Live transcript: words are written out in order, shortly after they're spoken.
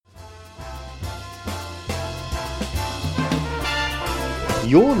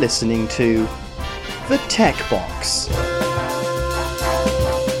You're listening to The Tech Box.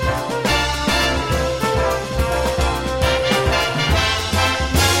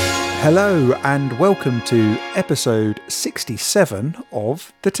 Hello and welcome to episode 67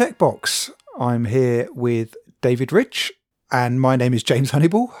 of The Tech Box. I'm here with David Rich and my name is James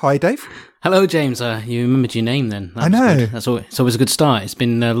Honeyball. Hi Dave. Hello James, you remembered your name then. I know. Good. It's always a good start. It's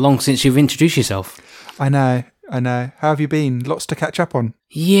been long since you've introduced yourself. I know. How have you been? Lots to catch up on.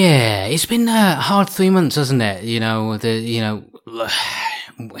 Yeah, it's been a hard 3 months, hasn't it?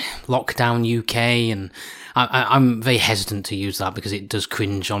 Lockdown UK, and I'm very hesitant to use that because it does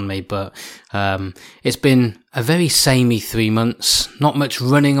cringe on me, but it's been a very samey 3 months. Not much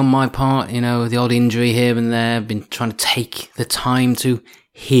running on my part, the odd injury here and there. I've been trying to take the time to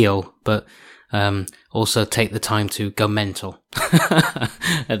heal, but also take the time to go mental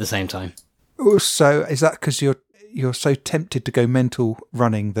at the same time. So is that because you're so tempted to go mental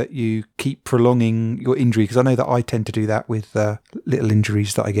running that you keep prolonging your injury? Because I know that I tend to do that with little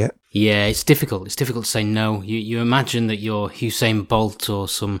injuries that I get. Yeah, it's difficult. It's difficult to say no. You imagine that you're Usain Bolt or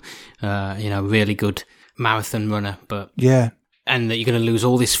some, really good marathon runner, but yeah, and that you're going to lose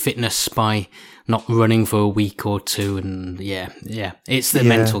all this fitness by not running for a week or two, and it's the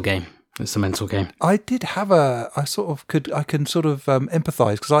mental game. It's the mental game. I did have I can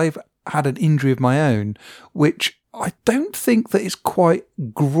empathise because I've had an injury of my own, which I don't think that is quite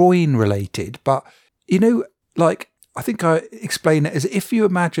groin related, but I think I explain it as if you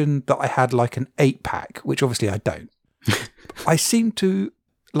imagine that I had like an 8-pack, which obviously I don't. I seem to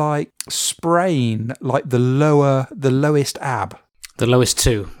sprain like the lowest ab. The lowest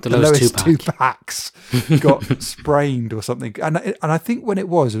two two packs got sprained or something. And I think when it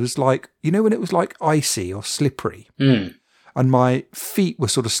was like, when it was like icy or slippery. And my feet were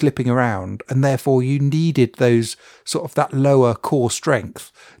sort of slipping around, and therefore you needed those sort of that lower core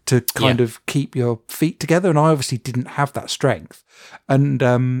strength to kind of keep your feet together. And I obviously didn't have that strength,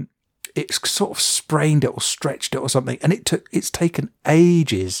 and it's sort of sprained it or stretched it or something. And it's taken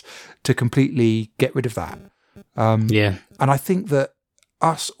ages to completely get rid of that. And I think that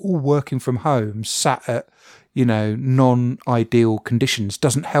us all working from home, sat at non-ideal conditions,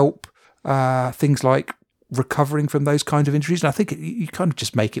 doesn't help things like recovering from those kinds of injuries. And I think you kind of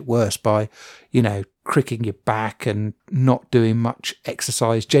just make it worse by, cricking your back and not doing much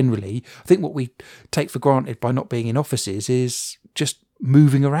exercise generally. I think what we take for granted by not being in offices is just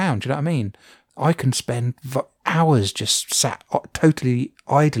moving around. Do you know what I mean? I can spend hours just sat totally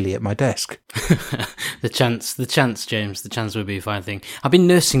idly at my desk. The chance, James, the chance would be a fine thing. I've been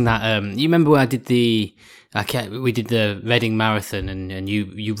nursing that. You remember when I did we did the Reading Marathon and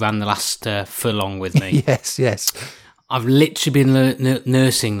you ran the last furlong with me? Yes. I've literally been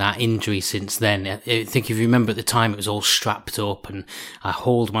nursing that injury since then. I think if you remember at the time, it was all strapped up and I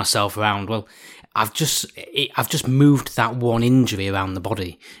hauled myself around. Well, I've just moved that one injury around the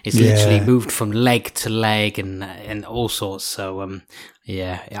body. It's literally moved from leg to leg and all sorts. So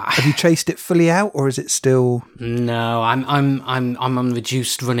Have you chased it fully out, or is it still? No, I'm on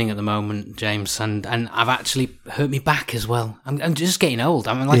reduced running at the moment, James, and I've actually hurt me back as well. I'm just getting old.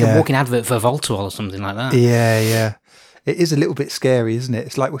 I'm like a walking advert for Voltarol or something like that. Yeah. It is a little bit scary, isn't it?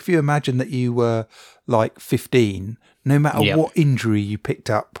 It's like if you imagine that you were like 15, no matter what injury you picked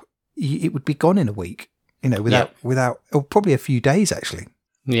up, it would be gone in a week, without, or probably a few days actually.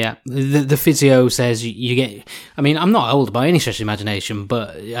 Yeah, the physio says you get. I mean, I'm not old by any stretch of the imagination,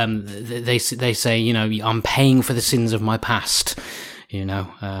 but they say I'm paying for the sins of my past.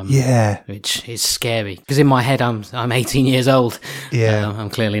 Which is scary because in my head I'm 18 years old. Yeah, I'm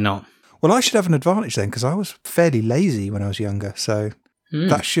clearly not. Well, I should have an advantage then because I was fairly lazy when I was younger, so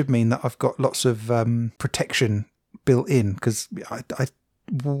that should mean that I've got lots of protection built in because I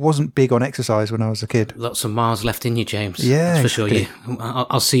wasn't big on exercise when I was a kid. Lots of miles left in you, James. Yeah, that's for sure.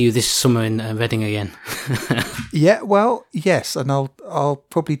 I'll see you this summer in Reading again. Yeah, well, yes, and I'll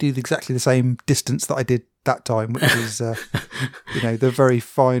probably do exactly the same distance that I did that time, which is the very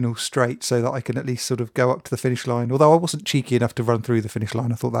final straight, so that I can at least sort of go up to the finish line. Although I wasn't cheeky enough to run through the finish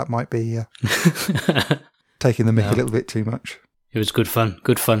line, I thought that might be taking the mick a little bit too much. It was good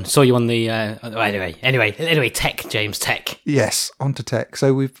fun. Saw you on the anyway, tech, James, tech. Yes, on to tech.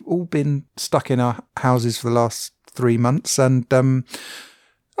 So we've all been stuck in our houses for the last 3 months, and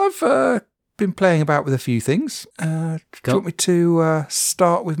I've been playing about with a few things. Do you want me to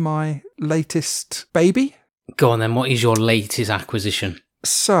start with my latest baby? Go on then. What is your latest acquisition?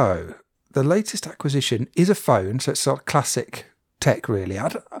 So the latest acquisition is a phone. So it's sort of classic tech, really.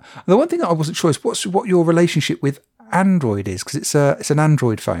 The one thing that I wasn't sure is what your relationship with Android is, because it's an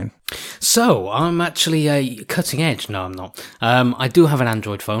Android phone. So, I'm actually a cutting edge. No, I'm not. I do have an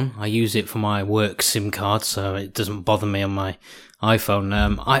Android phone. I use it for my work SIM card, so it doesn't bother me on my iPhone.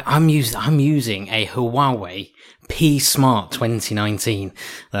 I'm using a Huawei P Smart 2019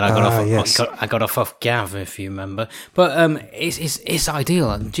 that I got off Gav, if you remember. But it's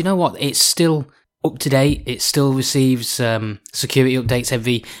ideal. And do you know what? It's still up to date. It still receives security updates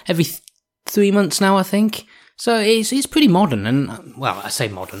every 3 months now, I think. So it's pretty modern, and well, I say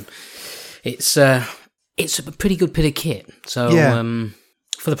modern. It's a pretty good bit of kit. So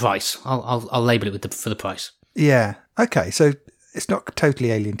for the price, I'll label it for the price. Yeah. Okay. So it's not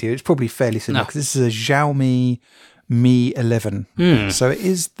totally alien to you. It's probably fairly similar because this is a Xiaomi Mi 11. So it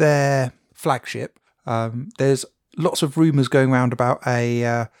is their flagship. There's lots of rumours going around about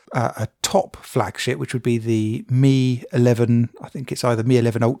a top flagship, which would be the Mi 11. I think it's either Mi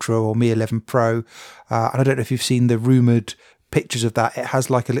 11 Ultra or Mi 11 Pro. And I don't know if you've seen the rumoured pictures of that. It has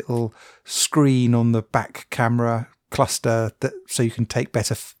like a little screen on the back camera cluster so you can take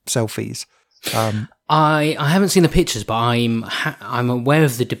better selfies. I haven't seen the pictures, but I'm aware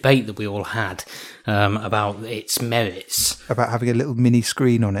of the debate that we all had about its merits. About having a little mini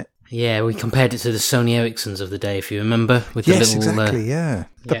screen on it. Yeah, we compared it to the Sony Ericssons of the day, if you remember. With the yes, little, exactly, yeah.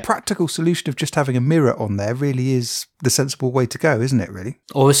 The practical solution of just having a mirror on there really is the sensible way to go, isn't it, really?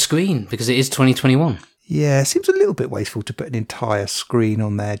 Or a screen, because it is 2021. Yeah, it seems a little bit wasteful to put an entire screen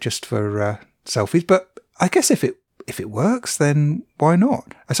on there just for selfies, but I guess if it works, then why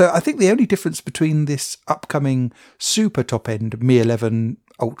not? So I think the only difference between this upcoming super top-end Mi 11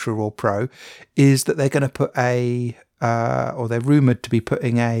 Ultra or Pro is that they're going to put or they're rumoured to be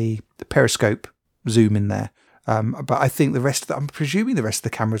putting a periscope zoom in there. But I think I'm presuming the rest of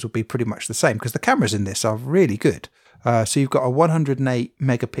the cameras will be pretty much the same, because the cameras in this are really good. So you've got a 108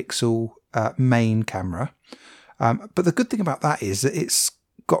 megapixel main camera. But the good thing about that is that it's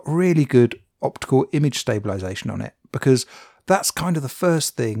got really good optical image stabilization on it, because that's kind of the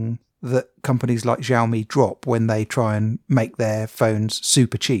first thing that companies like Xiaomi drop when they try and make their phones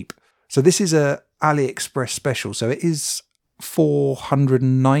super cheap. So this is a AliExpress special, so it is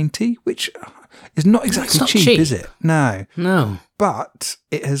 $490, which is not exactly cheap, is it? No. But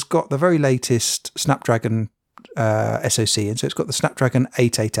it has got the very latest Snapdragon SoC, and so it's got the Snapdragon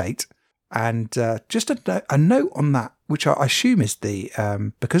 888. And just a note on that, which I assume is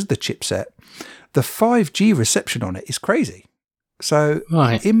because of the chipset, the 5G reception on it is crazy. So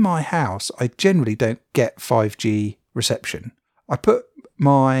in my house, I generally don't get 5G reception. I put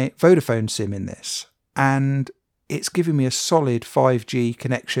my Vodafone SIM in this, and it's giving me a solid 5G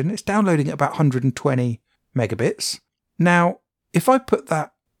connection. It's downloading at about 120 megabits. Now, if I put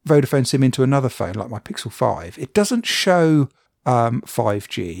that Vodafone SIM into another phone, like my Pixel 5, it doesn't show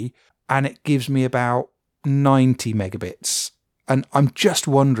 5G, and it gives me about 90 megabits. And I'm just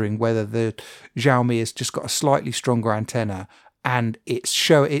wondering whether the Xiaomi has just got a slightly stronger antenna, and it's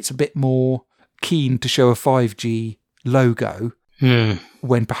a bit more keen to show a 5G logo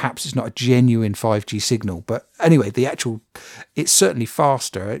when perhaps it's not a genuine 5G signal. But anyway, it's certainly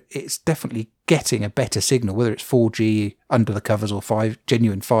faster. It's definitely getting a better signal, whether it's 4G under the covers or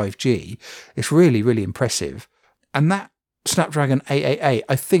genuine 5G. It's really, really impressive. And that Snapdragon 888,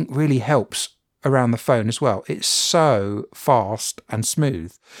 I think, really helps around the phone as well. It's so fast and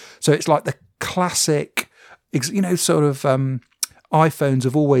smooth. So it's like the classic, sort of iPhones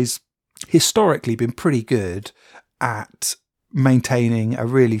have always historically been pretty good at maintaining a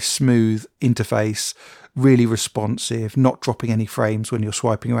really smooth interface, really responsive, not dropping any frames when you're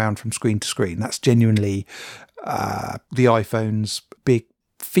swiping around from screen to screen. That's genuinely the iPhone's big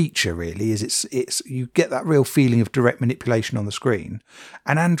feature, really, is it's you get that real feeling of direct manipulation on the screen.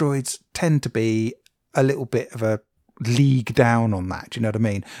 And Androids tend to be a little bit of a league down on that, do you know what I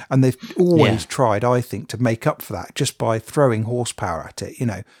mean? And they've always tried, I think, to make up for that just by throwing horsepower at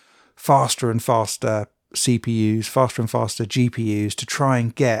it, faster and faster CPUs, faster and faster GPUs to try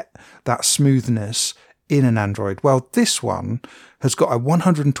and get that smoothness in an Android. Well, this one has got a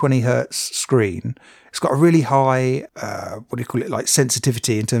 120 hertz screen. It's got a really high, like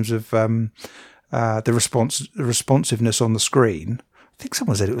sensitivity in terms of the responsiveness on the screen. I think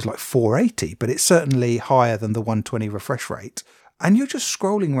someone said it was like 480, but it's certainly higher than the 120 refresh rate. And you're just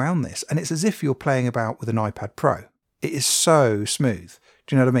scrolling around this, and it's as if you're playing about with an iPad Pro. It is so smooth.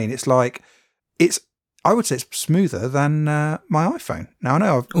 Do you know what I mean? It's like, I would say it's smoother than my iPhone. Now, I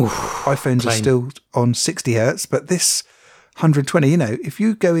know iPhones are still on 60 hertz, but this 120, if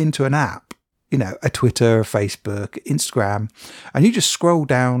you go into an app, a Twitter, a Facebook, Instagram, and you just scroll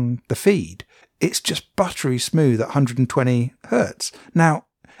down the feed, it's just buttery smooth at 120 hertz. Now,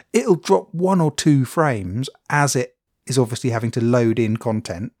 it'll drop 1 or 2 frames as it is obviously having to load in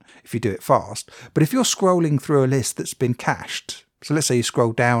content if you do it fast. But if you're scrolling through a list that's been cached, so let's say you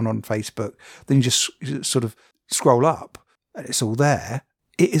scroll down on Facebook, then you just sort of scroll up and it's all there.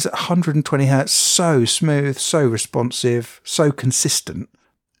 It is at 120 hertz, so smooth, so responsive, so consistent.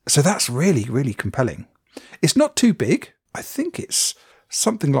 So that's really, really compelling. It's not too big. I think it's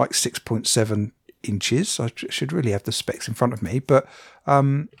something like 6.7 inches. I should really have the specs in front of me, but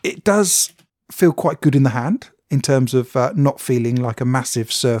it does feel quite good in the hand in terms of not feeling like a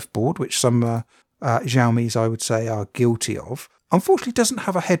massive surfboard, which some Xiaomi's, I would say, are guilty of. Unfortunately, doesn't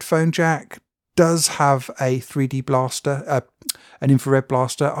have a headphone jack, does have a 3D blaster, an infrared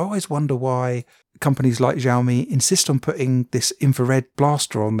blaster. I always wonder why companies like Xiaomi insist on putting this infrared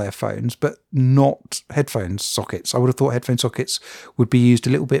blaster on their phones, but not headphone sockets. I would have thought headphone sockets would be used a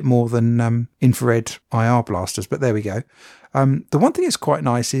little bit more than infrared IR blasters, but there we go. The one thing that's quite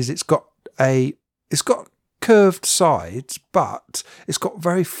nice is it's got curved sides, but it's got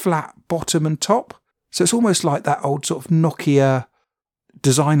very flat bottom and top. So it's almost like that old sort of Nokia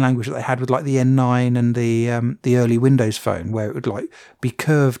design language that they had with like the N9 and the early Windows Phone, where it would like be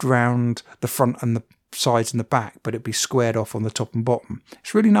curved round the front and the sides and the back, but it'd be squared off on the top and bottom.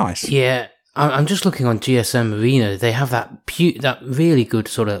 It's really nice. Yeah, I'm just looking on GSM Arena. They have that really good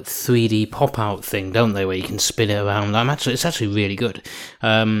sort of 3D pop out thing, don't they, where you can spin it around. It's actually really good.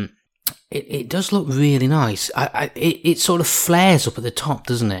 It does look really nice. It sort of flares up at the top,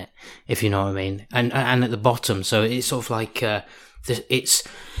 doesn't it? If you know what I mean, and at the bottom. So it's sort of like it's,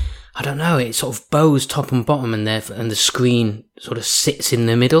 I don't know. It sort of bows top and bottom, and the screen sort of sits in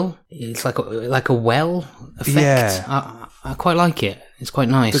the middle. It's like a well effect. Yeah. I quite like it. It's quite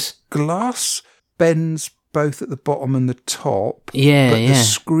nice. The glass bends both at the bottom and the top. Yeah, but the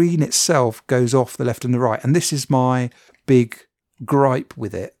screen itself goes off the left and the right, and this is my big gripe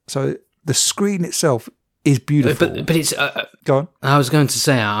with it. So the screen itself is beautiful. But it's... Go on. I was going to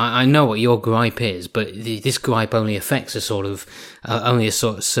say, I know what your gripe is, but this gripe only affects a sort of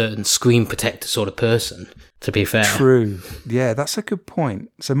certain screen protector sort of person, to be fair. True. Yeah, that's a good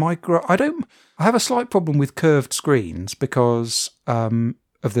point. So I have a slight problem with curved screens because of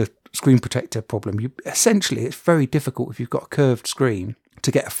the screen protector problem. Essentially, it's very difficult if you've got a curved screen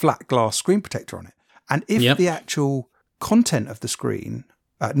to get a flat glass screen protector on it. And if the actual content of the screen...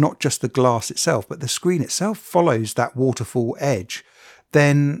 not just the glass itself, but the screen itself follows that waterfall edge,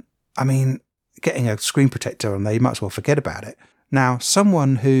 then, I mean, getting a screen protector on there, you might as well forget about it. Now,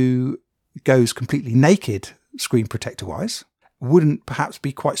 someone who goes completely naked screen protector-wise wouldn't perhaps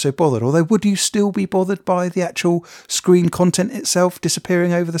be quite so bothered. Although, would you still be bothered by the actual screen content itself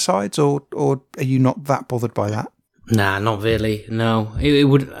disappearing over the sides, or are you not that bothered by that? Nah, not really. No, it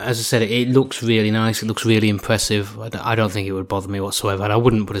would. As I said, it looks really nice. It looks really impressive. I don't think it would bother me whatsoever. And I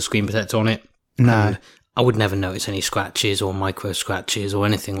wouldn't put a screen protector on it. No, and I would never notice any scratches or micro scratches or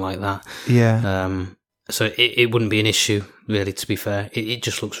anything like that. Yeah. So it wouldn't be an issue, really. To be fair, it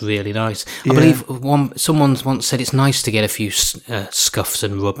just looks really nice. I believe someone once said it's nice to get a few scuffs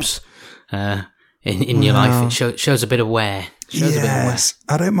and rubs in your life. It shows a bit of wear. Yes,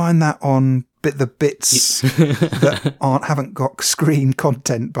 I don't mind that on the bits that haven't got screen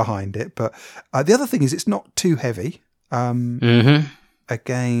content behind it. But the other thing is it's not too heavy. Again,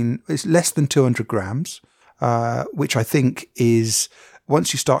 it's less than 200 grams, which I think is,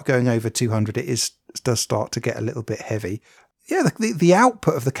 once you start going over 200, it does start to get a little bit heavy. Yeah, the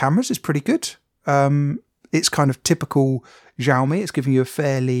output of the cameras is pretty good. It's kind of typical Xiaomi. It's giving you a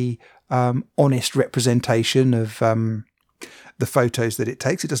fairly honest representation of the photos that it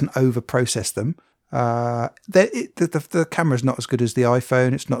takes. It doesn't over-process them. The camera's not as good as the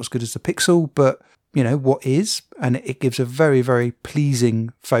iPhone. It's not as good as the Pixel, but, you know, what is? And it gives a very, very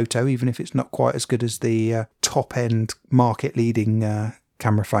pleasing photo, even if it's not quite as good as the top-end market-leading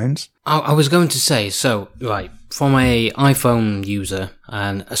camera phones. I was going to say, so, right, from a iPhone user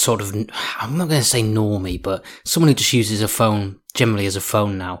and a sort of, I'm not going to say normie, but someone who just uses a phone generally as a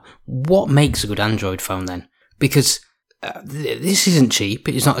phone now, what makes a good Android phone then? Because this isn't cheap.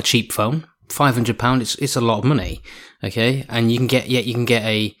 It's not a cheap phone. £500. It's a lot of money. Okay, and you can get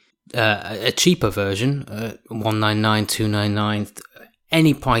a cheaper version, 199, 299,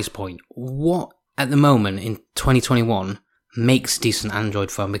 any price point. What at the moment in 2021 makes a decent Android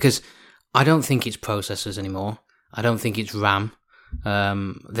phone? Because I don't think it's processors anymore. I don't think it's RAM.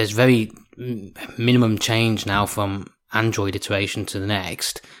 There's very minimum change now from Android iteration to the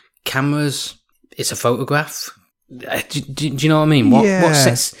next. Cameras, it's a photograph. Do you know what I mean? What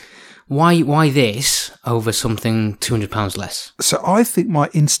sets? Why this over something £200 less? So I think my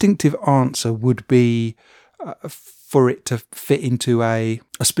instinctive answer would be for it to fit into a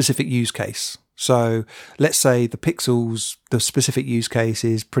specific use case. So let's say the Pixels, the specific use case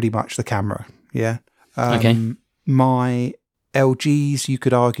is pretty much the camera. Yeah. Okay. My LGs, you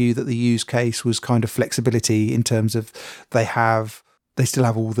could argue that the use case was kind of flexibility in terms of they still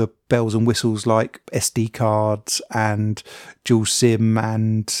have all the bells and whistles like SD cards and dual SIM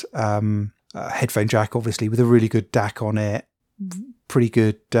and headphone jack, obviously, with a really good DAC on it. Pretty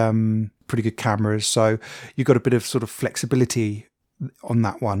good cameras. So you've got a bit of sort of flexibility on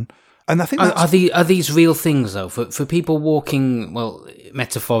that one. And I think are these real things though for people walking, well,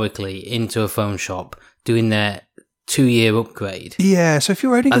 metaphorically, into a phone shop doing their 2-year upgrade? Yeah. So if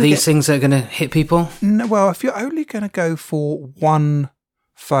you're only are these things that are going to hit people? No. Well, if you're only going to go for one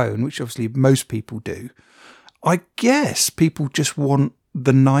phone, which obviously most people do, I guess people just want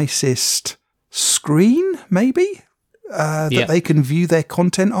the nicest screen, maybe that they can view their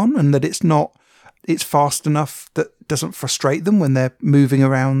content on, and that it's fast enough that doesn't frustrate them when they're moving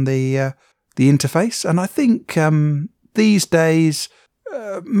around the interface. And I think these days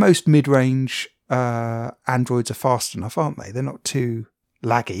most mid-range Androids are fast enough, aren't they? They're not too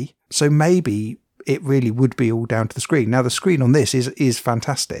laggy. So maybe it really would be all down to the screen. Now the screen on this is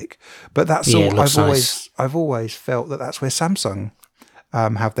fantastic, but that's all. I've always felt that that's where Samsung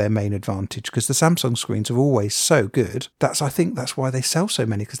have their main advantage, because the Samsung screens are always so good. I think that's why they sell so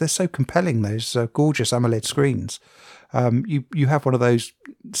many, because they're so compelling, those gorgeous AMOLED screens. You have one of those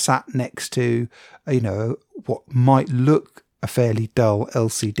sat next to, what might look a fairly dull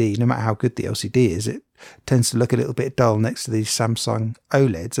LCD. No matter how good the LCD is, it tends to look a little bit dull next to these Samsung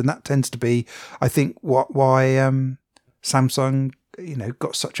OLEDs, and that tends to be, I think, why Samsung,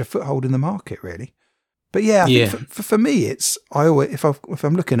 got such a foothold in the market, really. But yeah, I think for me, if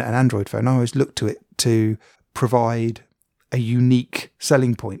I'm looking at an Android phone, I always look to it to provide a unique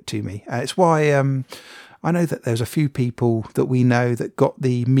selling point to me. It's why I know that there's a few people that we know that got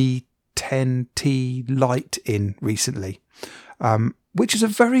the Mi 10T Lite in recently, which is a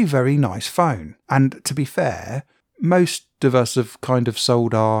very, very nice phone. And to be fair, most of us have kind of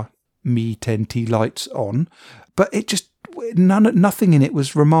sold our Mi 10T Lites on, but it just nothing in it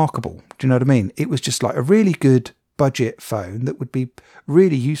was remarkable. Do you know what I mean? It was just like a really good budget phone that would be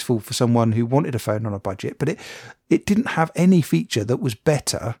really useful for someone who wanted a phone on a budget, but it didn't have any feature that was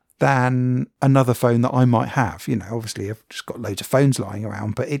better than another phone that I might have. Obviously I've just got loads of phones lying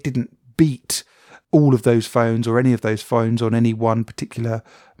around, but it didn't beat all of those phones or any of those phones on any one particular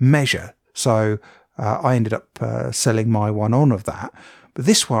measure. So I ended up selling my one on of that. But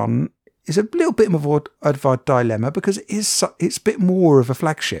this one is a little bit of a dilemma, because it's a bit more of a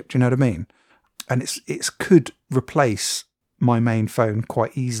flagship. Do you know what I mean? And it could replace my main phone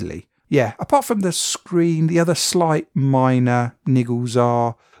quite easily. Yeah. Apart from the screen, the other slight minor niggles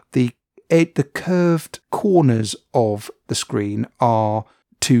are the curved corners of the screen are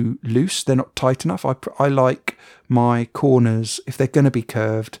too loose. They're not tight enough. I like my corners, if they're going to be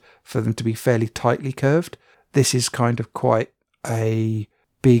curved, for them to be fairly tightly curved. This is kind of quite a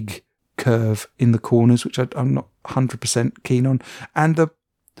big curve in the corners, which I'm not 100% keen on. And the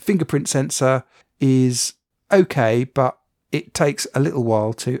fingerprint sensor is okay, but it takes a little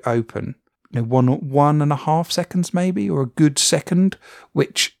while to open. 1.5 seconds maybe, or a good second,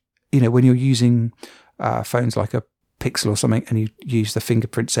 which, when you're using phones like a Pixel or something and you use the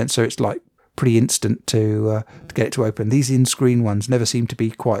fingerprint sensor, it's like pretty instant to get it to open. These in-screen ones never seem to be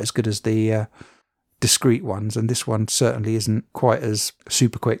quite as good as the discrete ones, and this one certainly isn't quite as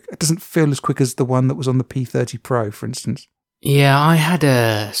super quick. It doesn't feel as quick as the one that was on the P30 Pro, for instance. Yeah, I had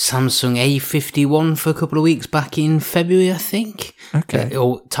a Samsung A51 for a couple of weeks back in February, I think. Okay.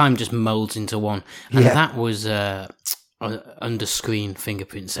 Time just molds into one. And that was under-screen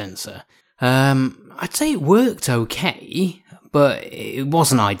fingerprint sensor. I'd say it worked okay, but it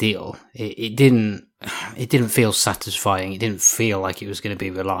wasn't ideal. It didn't feel satisfying. It didn't feel like it was going to be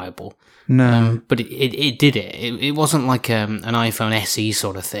reliable. No. But it did it. It wasn't like an iPhone SE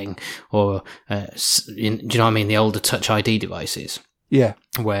sort of thing, or do you know what I mean? The older Touch ID devices. Yeah.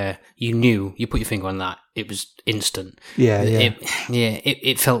 Where you put your finger on that, it was instant. Yeah.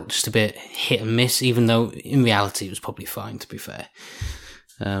 It felt just a bit hit and miss, even though in reality it was probably fine, to be fair.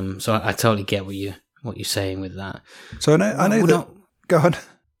 So I totally get what you're saying with that. So I know that. Go on.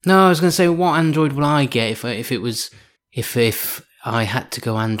 No, I was going to say, what Android would I get if I had to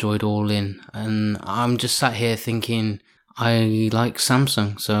go Android all in? And I'm just sat here thinking I like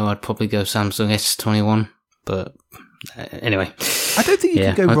Samsung, so I'd probably go Samsung S21. But anyway, I don't think you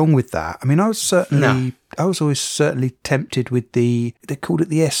can go wrong with that. I mean, I was always certainly tempted with they called it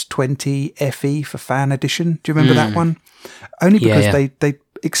the S20 FE for Fan Edition. Do you remember that one? Only because they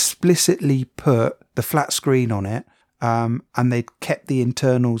explicitly put the flat screen on it, and they'd kept the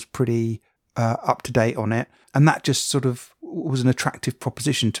internals pretty up to date on it, and that just sort of was an attractive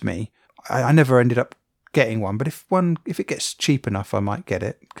proposition to me. I never ended up getting one, but if it gets cheap enough, I might get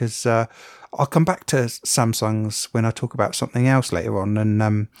it, because I'll come back to Samsungs when I talk about something else later on,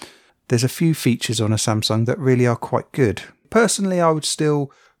 and there's a few features on a Samsung that really are quite good. Personally, I would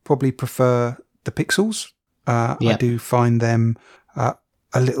still probably prefer the Pixels. I do find them a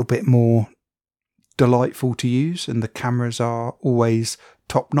little bit more delightful to use, and the cameras are always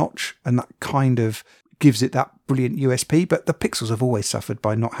top notch, and that kind of gives it that brilliant USP. But the Pixels have always suffered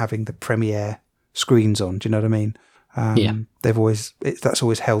by not having the Premiere screens on. Do you know what I mean? That's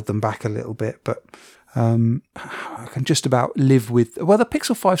always held them back a little bit, but I can just about live with. Well, the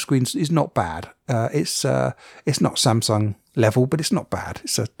Pixel 5 screens is not bad. It's not Samsung level, but it's not bad.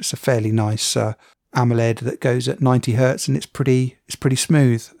 It's a fairly nice AMOLED that goes at 90 hertz, and it's pretty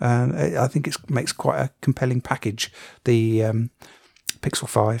smooth. I think it makes quite a compelling package. The Pixel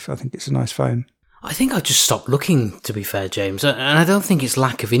 5. I think it's a nice phone. I think I've just stopped looking, to be fair, James, and I don't think it's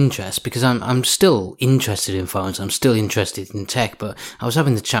lack of interest, because I'm still interested in phones, I'm still interested in tech, but I was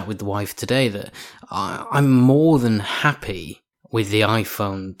having the chat with the wife today that I'm more than happy with the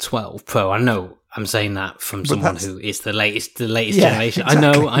iPhone 12 Pro. I know I'm saying that from someone who is the latest generation.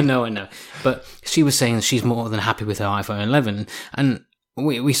 Exactly. I know. But she was saying that she's more than happy with her iPhone 11, and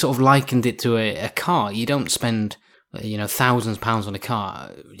we sort of likened it to a car. You don't spend thousands of pounds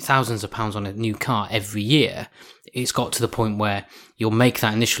on a new car every year. It's got to the point where you'll make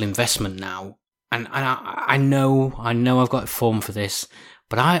that initial investment now. And I know I've got a form for this,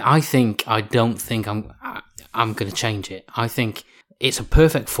 but I don't think I'm going to change it. I think it's a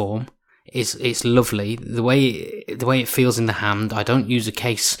perfect form. It's lovely. The way it feels in the hand. I don't use a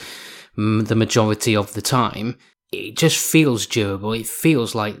case the majority of the time. It just feels durable. It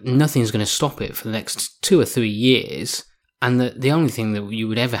feels like nothing's going to stop it for the next 2 or 3 years. And the only thing that you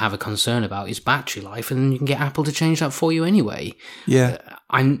would ever have a concern about is battery life, and then you can get Apple to change that for you anyway. Yeah.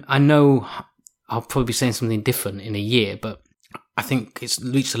 I know I'll probably be saying something different in a year, but I think it's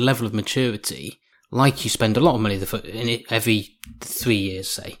reached a level of maturity. Like you spend a lot of money in it every 3 years,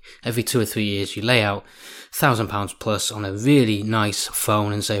 say. Every 2 or 3 years, you lay out £1,000 plus on a really nice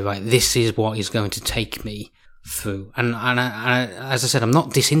phone and say, right, this is what is going to take me through. And I, as I said, I'm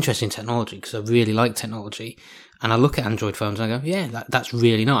not disinterested in technology, because I really like technology, and I look at Android phones and I go, yeah, that's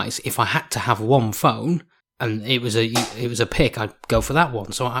really nice. If I had to have one phone and it was a pick, I'd go for that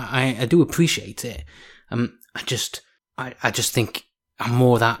one. So I do appreciate it. I just think I'm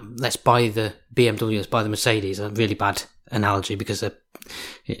more that let's buy the BMW, let's buy the Mercedes. A really bad analogy, because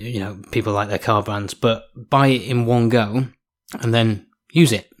people like their car brands, but buy it in one go and then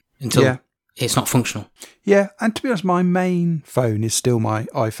use it until it's not functional. Yeah, and to be honest, my main phone is still my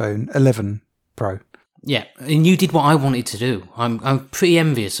iPhone 11 Pro. Yeah, and you did what I wanted to do. I'm pretty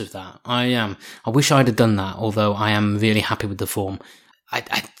envious of that. I am. I wish I'd have done that, although I am really happy with the form.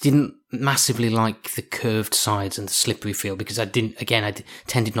 I didn't massively like the curved sides and the slippery feel, because I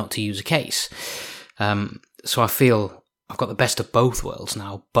tended not to use a case. So I feel I've got the best of both worlds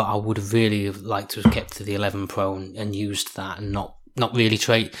now, but I would have really liked to have kept to the 11 Pro and used that, and not really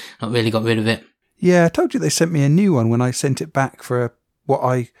got rid of it. Yeah, I told you they sent me a new one when I sent it back for what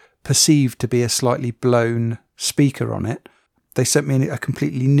I perceived to be a slightly blown speaker on it. They sent me a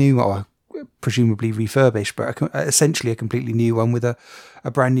completely new, presumably refurbished, but essentially a completely new one with a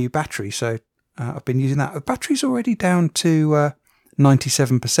brand new battery. So I've been using that. The battery's already down to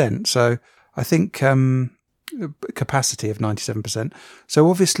 97%. So I think capacity of 97%. So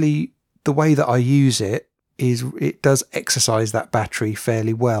obviously the way that I use it is it does exercise that battery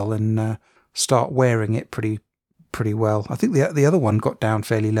fairly well and start wearing it pretty well. I think the other one got down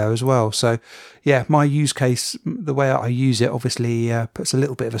fairly low as well. So yeah, my use case, the way I use it, obviously puts a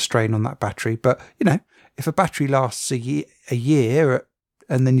little bit of a strain on that battery. But if a battery lasts a year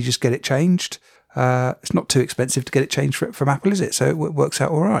and then you just get it changed, it's not too expensive to get it changed from Apple, is it? So it works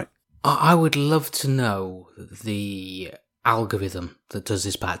out all right. I would love to know the algorithm that does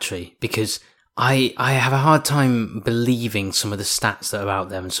this battery, because I have a hard time believing some of the stats that are out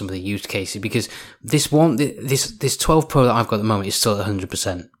there and some of the use cases, because this 12 Pro that I've got at the moment is still at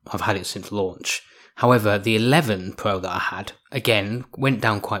 100%. I've had it since launch. However, the 11 Pro that I had, again, went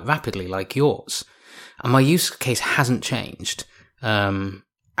down quite rapidly like yours. And my use case hasn't changed. And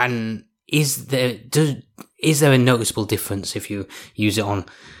is there a noticeable difference if you use it on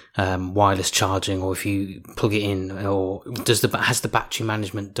wireless charging, or if you plug it in, or has the battery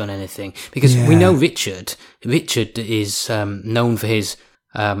management done anything? Because we know Richard is known for his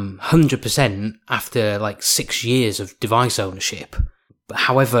 100% after like 6 years of device ownership.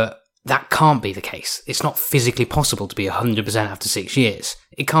 However, that can't be the case. It's not physically possible to be 100% after 6 years.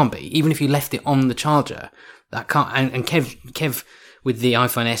 It can't be. Even if you left it on the charger, that can't. And Kev with the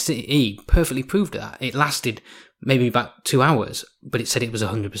iPhone SE perfectly proved that. It lasted maybe about 2 hours, but it said it was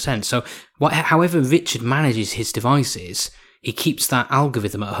 100%. So however Richard manages his devices, he keeps that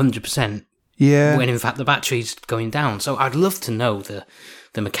algorithm at 100%. Yeah. When in fact the battery's going down. So I'd love to know the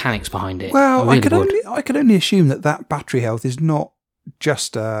mechanics behind it. Well, I could only assume that battery health is not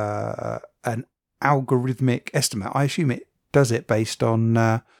just an algorithmic estimate. I assume it does it based on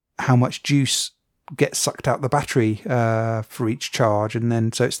how much juice gets sucked out the battery for each charge, and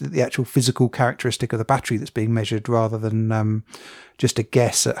then so it's the actual physical characteristic of the battery that's being measured rather than just a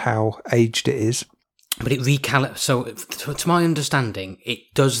guess at how aged it is. But it so to my understanding, it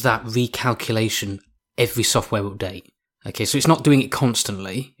does that recalculation every software update. Okay, so it's not doing it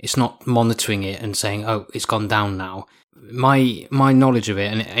constantly. It's not monitoring it and saying, "Oh, it's gone down now." My knowledge of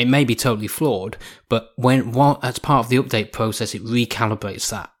it, and it may be totally flawed, but as part of the update process, it recalibrates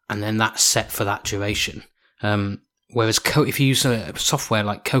that, and then that's set for that duration. Whereas if you use a software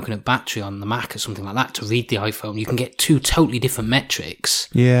like Coconut Battery on the Mac or something like that to read the iPhone, you can get two totally different metrics.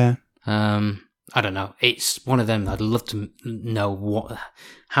 Yeah. I don't know. It's one of them that I'd love to know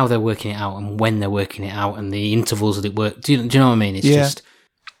how they're working it out and when they're working it out and the intervals that it works. Do you know what I mean? It's just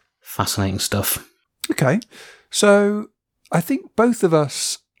fascinating stuff. Okay. So I think both of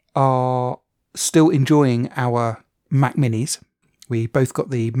us are still enjoying our Mac Minis. We both got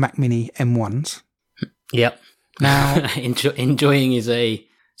the Mac Mini M1s. Yep. Now, enjoying is a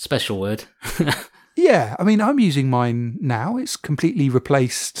special word. Yeah. I mean, I'm using mine now. It's completely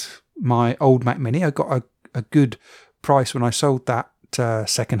replaced my old Mac Mini. I got a good price when I sold that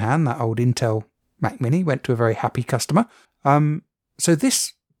secondhand, that old Intel Mac Mini. Went to a very happy customer. So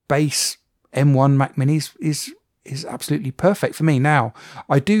this base M1 Mac Mini is absolutely perfect for me. Now,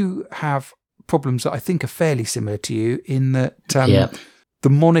 I do have problems that I think are fairly similar to you in that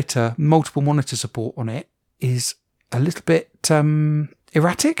the multiple monitor support on it is a little bit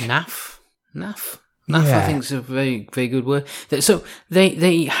erratic. Naff, I think is a very, very good word. So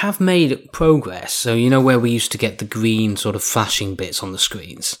they have made progress. So you know where we used to get the green sort of flashing bits on the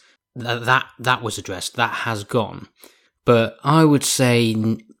screens, that was addressed. That has gone. But I would say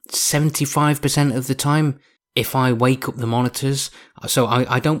 75% of the time, if I wake up the monitors, so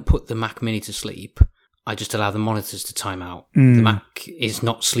I don't put the Mac Mini to sleep. I just allow the monitors to time out. The Mac is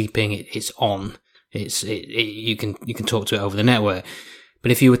not sleeping; it's on. You can talk to it over the network. But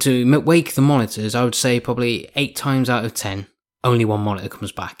if you were to wake the monitors, I would say probably 8 times out of 10, only one monitor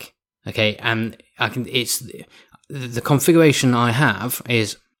comes back. Okay, and it's the configuration I have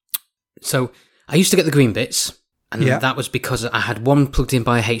is, so I used to get the green bits, and that was because I had one plugged in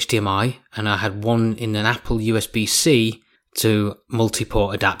by HDMI, and I had one in an Apple USB-C to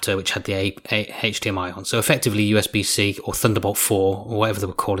multi-port adapter, which had the HDMI on. So effectively USB-C or Thunderbolt 4, or whatever they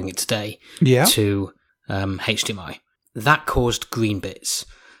were calling it today, to HDMI. That caused green bits.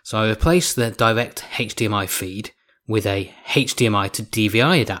 So I replaced the direct HDMI feed with a HDMI to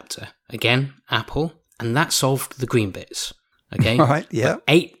DVI adapter. Again, Apple. And that solved the green bits. Okay? Right, yeah.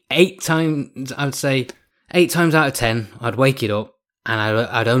 But 8 times, I would say, 8 times out of 10, I'd wake it up and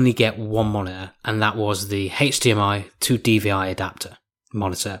I'd only get one monitor. And that was the HDMI to DVI adapter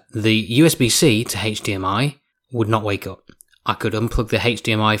monitor. The USB-C to HDMI would not wake up. I could unplug the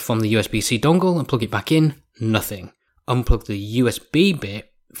HDMI from the USB-C dongle and plug it back in. Nothing. Unplug the USB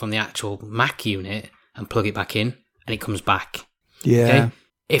bit from the actual Mac unit and plug it back in, and it comes back. Yeah.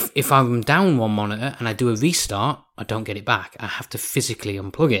 Okay? If I'm down one monitor and I do a restart, I don't get it back. I have to physically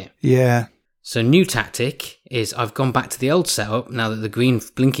unplug it. Yeah. So new tactic is I've gone back to the old setup now that the green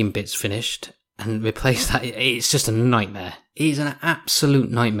blinking bit's finished and replaced that. It's just a nightmare. It is an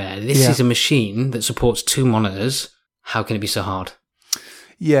absolute nightmare. This is a machine that supports 2 monitors. How can it be so hard?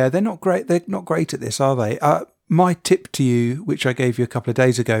 Yeah, they're not great. They're not great at this, are they? My tip to you, which I gave you a couple of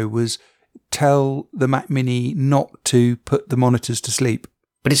days ago, was tell the Mac Mini not to put the monitors to sleep.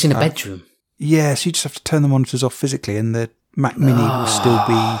 But it's in a bedroom. Yeah, so you just have to turn the monitors off physically and the Mac Mini will still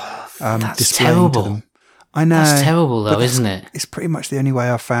be displaying to them. I know. That's terrible though, isn't it? It's pretty much the only way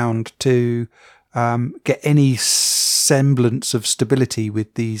I've found to get any semblance of stability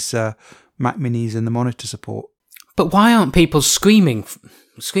with these Mac Minis and the monitor support. But why aren't people screaming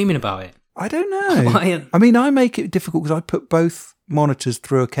about it? I don't know. I mean, I make it difficult because I put both monitors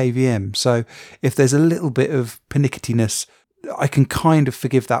through a KVM. So if there's a little bit of pernicketiness, I can kind of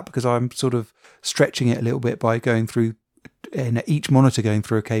forgive that because I'm sort of stretching it a little bit by going through, and each monitor going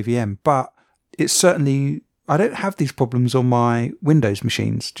through a KVM. But it's certainly, I don't have these problems on my Windows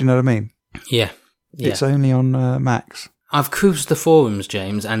machines. Do you know what I mean? Yeah. It's only on Macs. I've cruised the forums,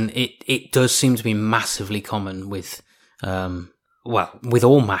 James, and it does seem to be massively common with, with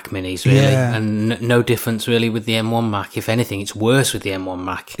all Mac Minis, really, and no difference really with the M1 Mac. If anything, it's worse with the M1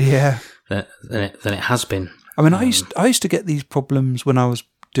 Mac than it has been. I mean, I used to get these problems when I was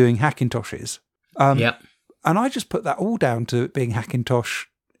doing Hackintoshes. And I just put that all down to it being Hackintosh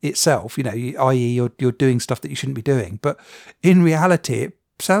itself, i.e. you're doing stuff that you shouldn't be doing. But in reality, it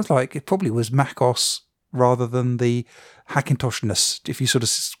sounds like it probably was macOS rather than the Hackintoshness, if you sort of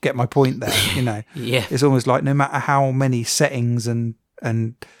get my point there, Yeah. It's almost like no matter how many settings and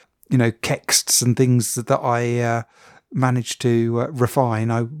kexts and things that I managed to refine,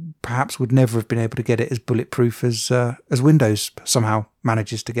 I perhaps would never have been able to get it as bulletproof as Windows somehow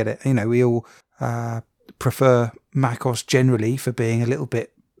manages to get it. We all prefer macOS generally for being a little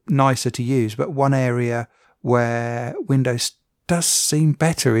bit nicer to use, but one area where Windows does seem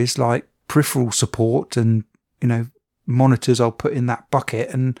better is like peripheral support and monitors I'll put in that bucket.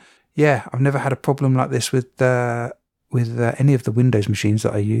 And I've never had a problem like this with any of the Windows machines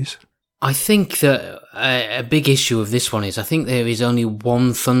that I use. I think that a big issue of this one is I think there is only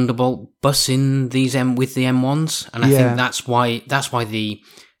one Thunderbolt bus in these with the M1s, and I think that's why the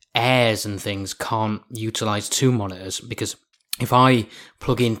Airs and things can't utilize two monitors, because if I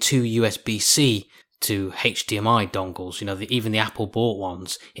plug in two USB-C to HDMI dongles, even the Apple bought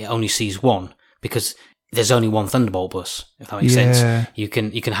ones, it only sees one because there's only one Thunderbolt bus, if that makes sense. You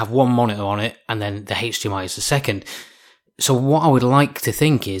can have one monitor on it and then the HDMI is the second. So what I would like to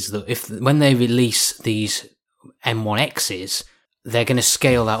think is that when they release these M1Xs, they're going to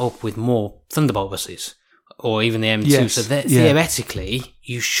scale that up with more Thunderbolt buses, or even the M2. Yes. So theoretically,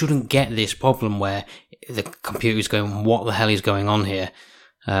 you shouldn't get this problem where the computer is going, what the hell is going on here?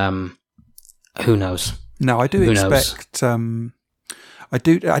 Who knows? No, I do expect. I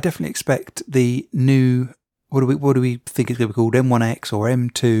definitely expect the new. What do we think it's going to be called? M1X or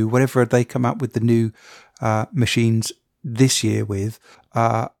M2, whatever they come up with the new machines this year with.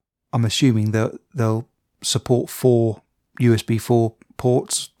 I'm assuming that they'll support 4 USB 4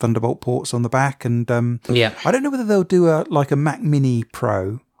 ports, Thunderbolt ports on the back, and I don't know whether they'll do a Mac Mini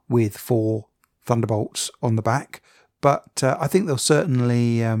Pro with 4 Thunderbolts on the back, but I think they'll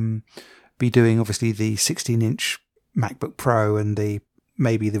certainly be doing obviously the 16-inch MacBook Pro and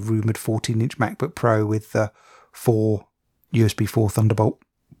maybe the rumoured 14-inch MacBook Pro with the 4 USB 4 Thunderbolt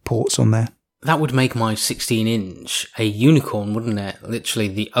ports on there. That would make my 16-inch a unicorn, wouldn't it? Literally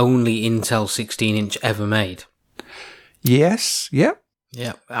the only Intel 16-inch ever made. Yes, yep.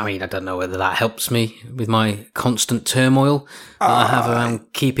 Yeah, I mean, I don't know whether that helps me with my constant turmoil that I have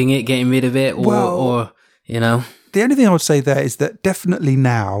around keeping it, getting rid of it, or. The only thing I would say there is that definitely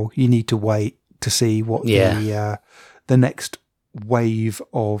now you need to wait to see what the next wave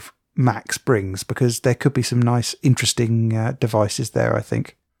of Macs brings, because there could be some nice, interesting devices there, I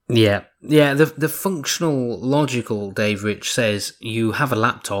think. Yeah. The functional logical Dave Rich says you have a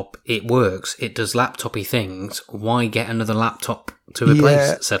laptop, it works, it does laptopy things. Why get another laptop to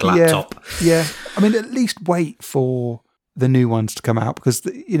replace said laptop? Yeah. I mean, at least wait for the new ones to come out, because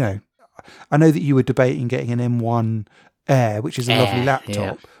I know that you were debating getting an M1 Air, which is a lovely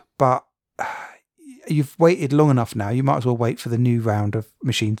laptop, but you've waited long enough now. You might as well wait for the new round of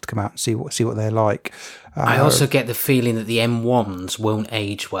machines to come out and see what they're like. I also get the feeling that the M1s won't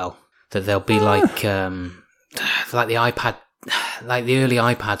age well. That they'll be like the iPad, like the early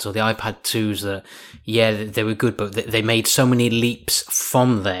iPads or the iPad 2s. That they were good, but they made so many leaps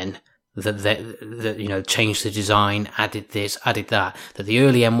from then that changed the design, added this, added that. That the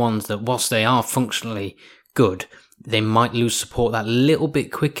early M1s, that whilst they are functionally good, they might lose support that little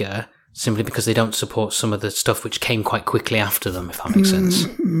bit quicker, simply because they don't support some of the stuff which came quite quickly after them, if that makes sense.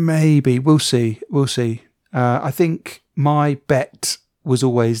 Maybe. We'll see. I think my bet was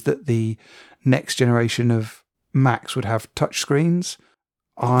always that the next generation of Macs would have touchscreens.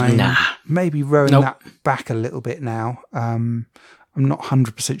 I'm maybe rowing that back a little bit now. I'm not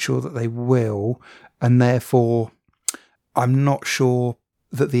 100% sure that they will, and therefore I'm not sure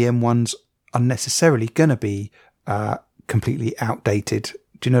that the M1s are necessarily going to be completely outdated.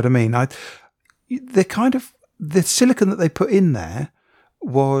 Do you know what I mean? The silicon that they put in there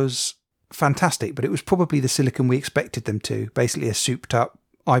was fantastic, but it was probably the silicon we expected them to, basically a souped up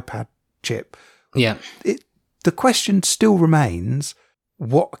iPad chip. Yeah. The question still remains,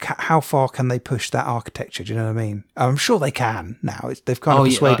 how far can they push that architecture? Do you know what I mean? I'm sure they can now. They've kind of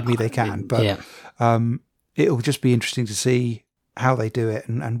persuaded me they can, but it'll just be interesting to see how they do it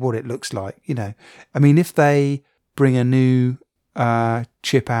and what it looks like. I mean, if they bring a new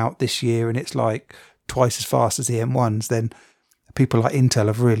chip out this year and it's like twice as fast as the M1s, then people like Intel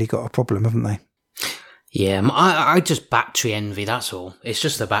have really got a problem, haven't they? Yeah, I just battery envy, that's all. It's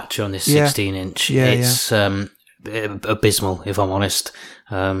just the battery on this 16-inch. It's abysmal, if I'm honest.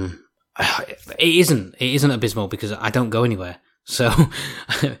 It isn't abysmal because I don't go anywhere. So,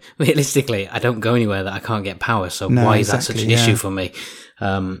 realistically, I don't go anywhere that I can't get power. So why is that such an issue for me?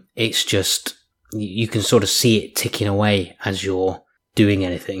 It's just, you can sort of see it ticking away as you're doing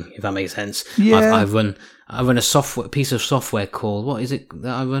anything, if that makes sense. Yeah. I run a piece of software called, what is it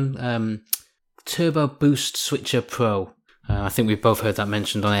that I run? Turbo Boost Switcher Pro. I think we've both heard that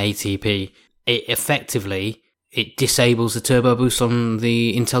mentioned on ATP. It disables the turbo boost on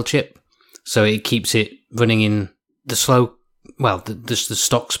the Intel chip, so it keeps it running in the slow, the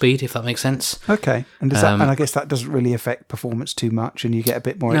stock speed, if that makes sense. Okay, and I guess that doesn't really affect performance too much, and you get a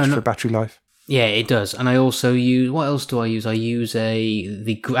bit more extra battery life. Yeah, it does. And I also use, what else do I use? I use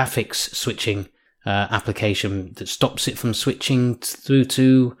the graphics switching application that stops it from switching through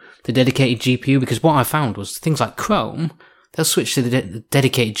to the dedicated GPU, because what I found was things like Chrome, they'll switch to the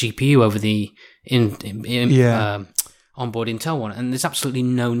dedicated GPU over the onboard Intel one, and there's absolutely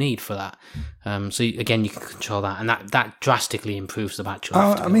no need for that. So again, you can control that, and that drastically improves the battery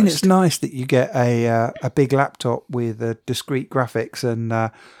life. I mean, it's nice that you get a big laptop with a discrete graphics and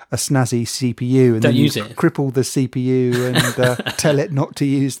a snazzy CPU, and Don't then use you it. cripple the CPU and tell it not to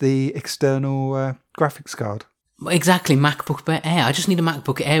use the external graphics card. Exactly, MacBook Air. I just need a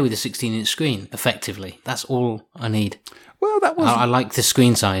MacBook Air with a 16-inch screen, effectively. That's all I need. Well, that was... I like the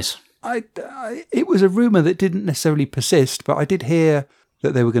screen size. It was a rumour that didn't necessarily persist, but I did hear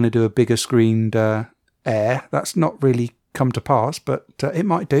that they were going to do a bigger screened Air. That's not really come to pass, but it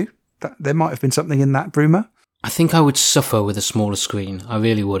might do. There might have been something in that rumour. I think I would suffer with a smaller screen. I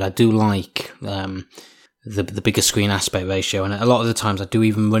really would. I do like the bigger screen aspect ratio, and a lot of the times I do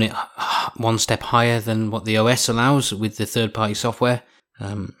even run it one step higher than what the OS allows with the third-party software.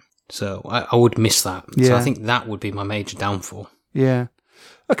 So I would miss that. Yeah. So I think that would be my major downfall. Yeah.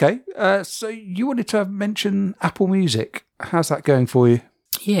 Okay, so you wanted to mention Apple Music. How's that going for you?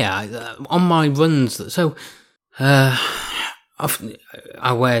 Yeah, on my runs. So I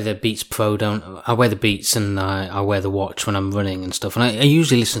wear the Beats Pro, I wear the Beats and I wear the watch when I'm running and stuff. And I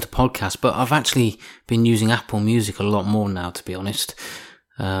usually listen to podcasts, but I've actually been using Apple Music a lot more now, to be honest.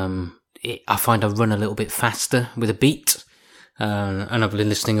 I find I run a little bit faster with a beat. And I've been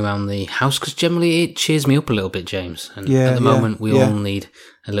listening around the house because generally it cheers me up a little bit, James. And at the moment, we all need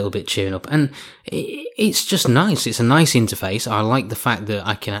a little bit cheering up. And it's just nice. It's a nice interface. I like the fact that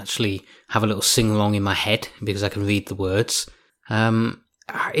I can actually have a little sing-along in my head because I can read the words.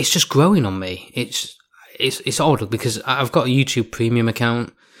 It's just growing on me. It's odd because I've got a YouTube Premium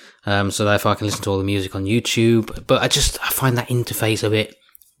account, so therefore I can listen to all the music on YouTube. But I find that interface a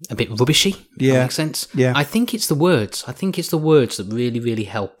bit rubbishy. Yeah, that makes sense. Yeah, I think it's the words. I think it's the words that really, really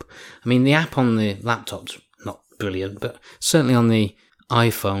help. I mean, the app on the laptop's not brilliant, but certainly on the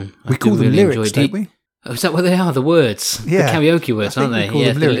iPhone, we call them really lyrics, don't we? Oh, is that what they are? The words, the karaoke words, aren't they? We call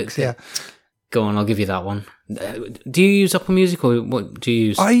them lyrics. Yeah. Go on, I'll give you that one. Do you use Apple Music or what do you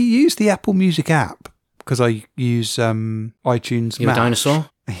use? I use the Apple Music app because I use iTunes. You're a dinosaur?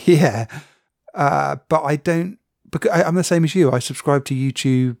 Yeah, but I don't. Because I'm the same as you. I subscribe to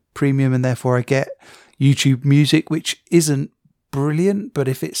YouTube Premium and therefore I get YouTube Music, which isn't brilliant. But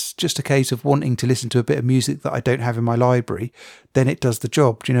if it's just a case of wanting to listen to a bit of music that I don't have in my library, then it does the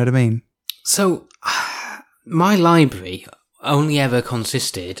job. Do you know what I mean? So my library only ever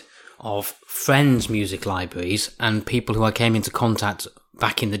consisted of friends' music libraries and people who I came into contact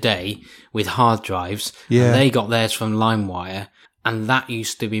back in the day with hard drives. Yeah. And they got theirs from LimeWire. And that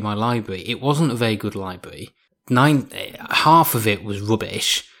used to be my library. It wasn't a very good library. Half of it was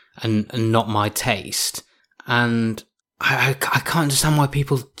rubbish and not my taste, and I can't understand why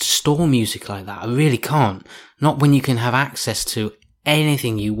people store music like that. I really can't. Not when you can have access to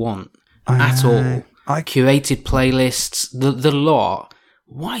anything you want at all. Curated playlists, the lot.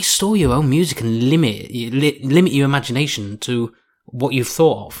 Why store your own music and limit your imagination to what you've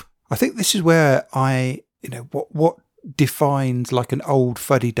thought of? I think this is where what defines like an old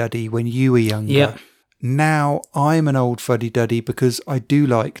fuddy-duddy when you were younger. Yeah. Now I'm an old fuddy-duddy because I do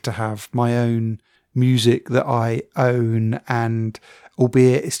like to have my own music that I own, and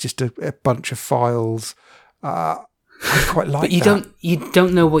albeit it's just a bunch of files, I quite like but you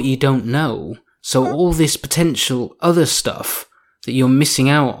don't know what you don't know. So all this potential other stuff that you're missing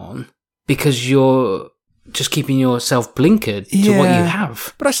out on because you're just keeping yourself blinkered to what you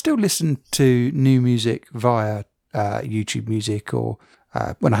have. But I still listen to new music via YouTube Music or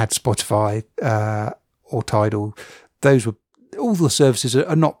when I had Spotify or Tidal. Those were all the services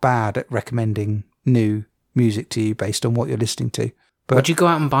are not bad at recommending new music to you based on what you're listening to. But would you go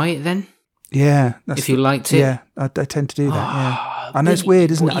out and buy it then? Yeah. If you liked it. Yeah, I tend to do that, yeah. I know it's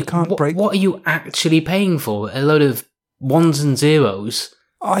weird, isn't it? I can't break... What are you actually paying for? A load of ones and zeros?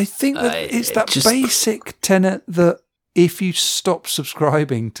 I think that it's that basic tenet that if you stop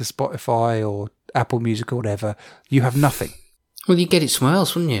subscribing to Spotify or Apple Music or whatever, you have nothing. Well, you'd get it somewhere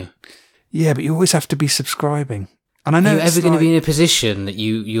else, wouldn't you? Yeah, but you always have to be subscribing. And I know Are you ever going to be in a position that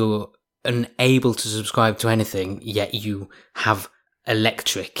you're unable to subscribe to anything, yet you have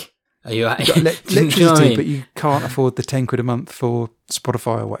electric? Are you electricity, but you can't afford the £10 a month for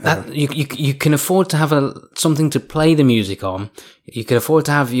Spotify or whatever. You can afford to have something to play the music on. You can afford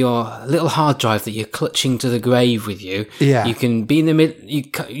to have your little hard drive that you're clutching to the grave with you. Yeah. You can be in the mid.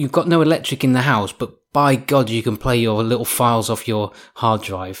 You've got no electric in the house, but by God, you can play your little files off your hard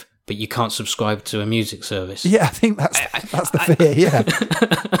drive. But you can't subscribe to a music service. Yeah, I think that's the fear. Yeah.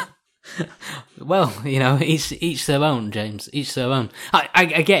 Well, each their own, James. Each their own. I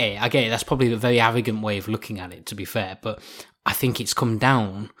get it. I get it. That's probably a very arrogant way of looking at it, to be fair. But I think it's come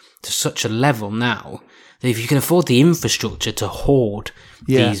down to such a level now that if you can afford the infrastructure to hoard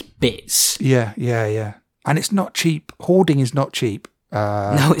these bits. Yeah. And it's not cheap. Hoarding is not cheap.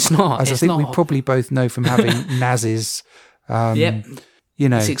 No, it's not. As I think we probably both know from having NASes. Yep.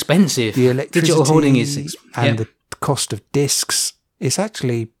 It's expensive. The electricity digital hoarding and the cost of discs. It's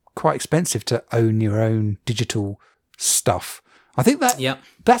actually quite expensive to own your own digital stuff. I think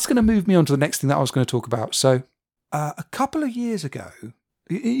that's going to move me on to the next thing that I was going to talk about. So a couple of years ago,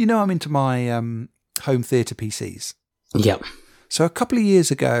 I'm into my home theatre PCs. Yep. So a couple of years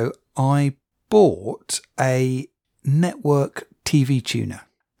ago, I bought a network TV tuner.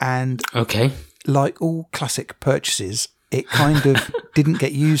 And like all classic purchases, it kind of didn't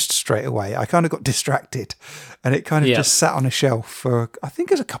get used straight away. I kind of got distracted and it kind of just sat on a shelf for, I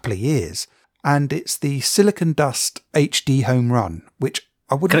think it was a couple of years. And it's the Silicon Dust HD Home Run, which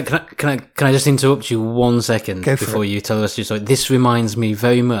I wouldn't... Can I just interrupt you 1 second before you tell us your story? This reminds me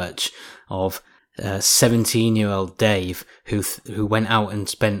very much of 17-year-old Dave who went out and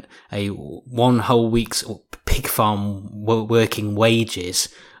spent one whole week's pig farm working wages,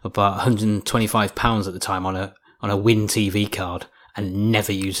 about £125 at the time, on a Win TV card and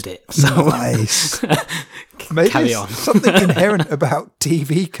never used it. So nice. Maybe carry on. Something inherent about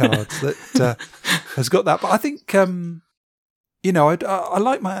TV cards that has got that. But I think, I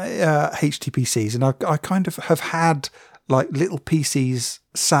like my HTPCs, and I kind of have had like little PCs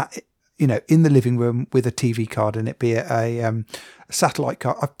sat, in the living room with a TV card in it, be it a satellite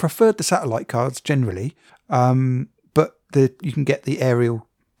card. I've preferred the satellite cards generally, but you can get the aerial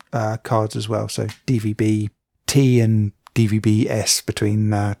cards as well. So DVB-T and DVB-S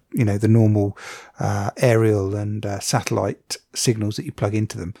between, the normal aerial and satellite signals that you plug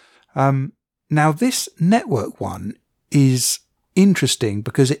into them. Now, this network one is interesting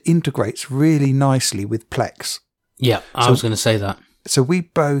because it integrates really nicely with Plex. Yeah, I was going to say that. So we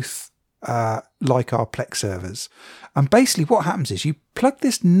both like our Plex servers. And basically what happens is you plug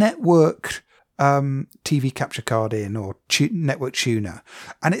this networked TV capture card in, or network tuner,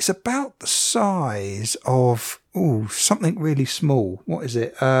 and it's about the size of something really small. What is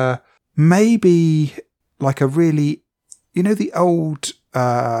it? Maybe like a really, the old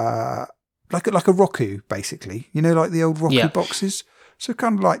like a Roku, basically. Like the old Roku boxes. So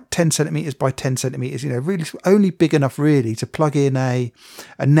kind of like 10 centimeters by 10 centimeters. Really only big enough really to plug in a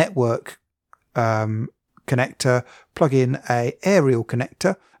network connector, plug in a aerial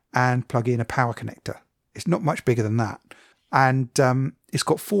connector, and plug in a power connector. It's not much bigger than that. And it's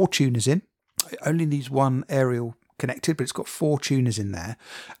got 4 tuners in. It only needs one aerial connected, but it's got 4 tuners in there.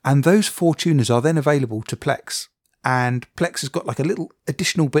 And those 4 tuners are then available to Plex. And Plex has got like a little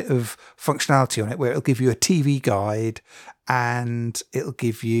additional bit of functionality on it where it'll give you a TV guide, and it'll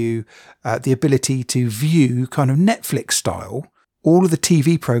give you the ability to view kind of Netflix style all of the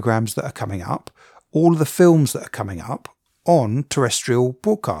TV programs that are coming up, all of the films that are coming up on terrestrial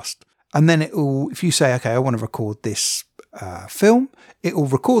broadcast. And then if you say, okay, I want to record this film, it will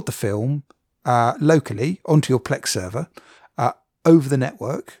record the film locally onto your Plex server over the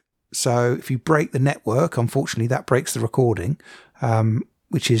network. So if you break the network, unfortunately, that breaks the recording,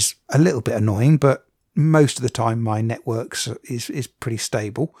 which is a little bit annoying, but most of the time my network is pretty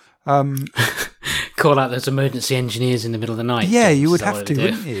stable. Call out those emergency engineers in the middle of the night. Yeah, you would have to,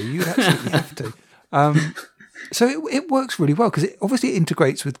 wouldn't you? You would absolutely have to. So it works really well because it obviously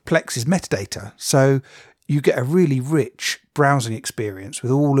integrates with Plex's metadata. So you get a really rich browsing experience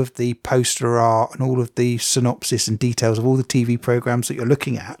with all of the poster art and all of the synopsis and details of all the TV programs that you're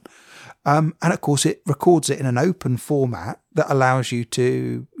looking at. And of course, it records it in an open format that allows you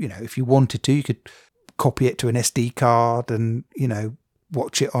to, if you wanted to, you could copy it to an SD card and,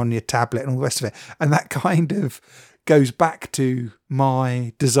 watch it on your tablet and all the rest of it. And that kind of goes back to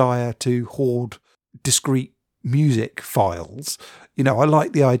my desire to hoard discrete music files. You know, I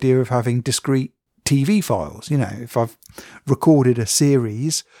like the idea of having discrete TV files. You know, if I've recorded a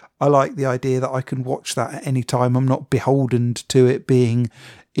series, I like the idea that I can watch that at any time. I'm not beholden to it being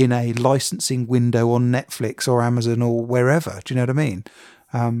in a licensing window on Netflix or Amazon or wherever. Do you know what I mean?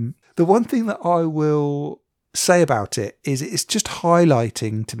 The one thing that I will say about it is it's just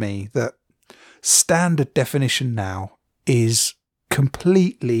highlighting to me that standard definition now is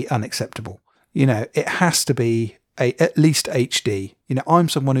completely unacceptable. You know, it has to be at least HD. You know, I'm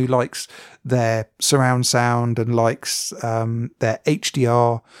someone who likes their surround sound and likes their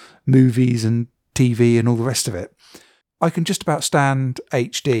HDR movies and TV and all the rest of it. I can just about stand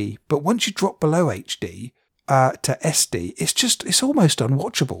HD, but once you drop below HD to SD, it's almost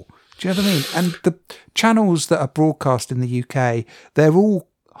unwatchable. Do you know what I mean? And the channels that are broadcast in the UK, they're all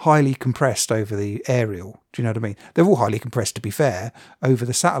highly compressed over the aerial. Do you know what I mean? They're all highly compressed, to be fair, over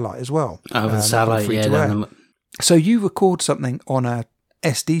the satellite as well. Over the satellite, yeah. So you record something on a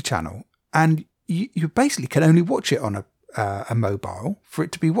SD channel, and you basically can only watch it on a mobile for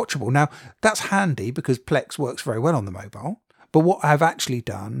it to be watchable. Now, that's handy because Plex works very well on the mobile. But what I've actually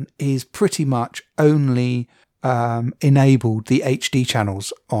done is pretty much only enabled the HD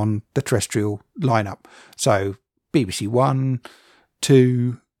channels on the terrestrial lineup. So BBC One,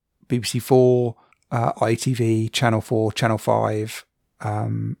 2, BBC 4, ITV, Channel 4, Channel 5,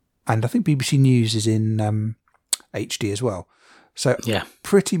 and I think BBC News is in HD as well. So yeah,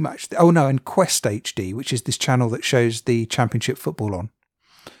 pretty much. And Quest HD, which is this channel that shows the Championship football on.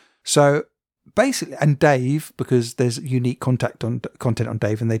 So basically, and Dave, because there's unique content on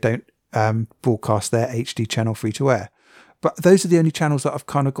Dave, and they don't broadcast their HD channel free to air. But those are the only channels that I've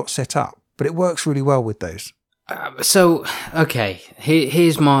kind of got set up. But it works really well with those. Okay,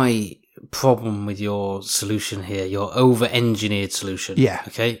 here's my problem with your solution here, your over-engineered solution. Yeah.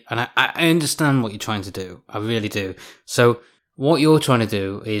 Okay, and I understand what you're trying to do. I really do. So what you're trying to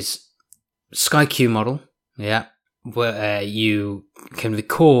do is Sky Q model, yeah, where you can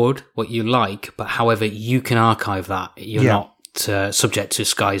record what you like, but however, you can archive that. You're not subject to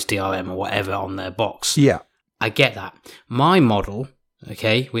Sky's DRM or whatever on their box. Yeah. I get that. My model,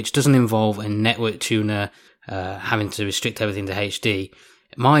 okay, which doesn't involve a network tuner having to restrict everything to HD,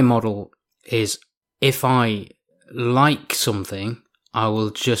 my model is if I like something, I will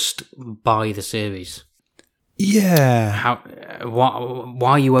just buy the series. Yeah.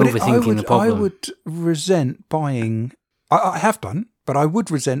 Why are you overthinking the problem? I would resent buying... I have done, but I would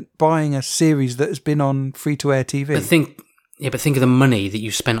resent buying a series that has been on free-to-air TV. But think of the money that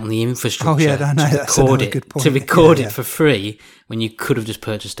you spent on the infrastructure to record it for free when you could have just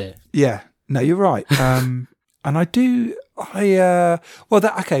purchased it. Yeah. No, you're right. And I do...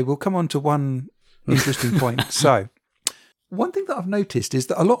 we'll come on to one interesting point. So, one thing that I've noticed is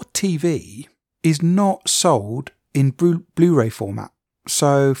that a lot of TV is not sold in Blu-ray format.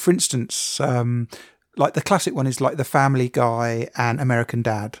 So, for instance, like the classic one is like The Family Guy and American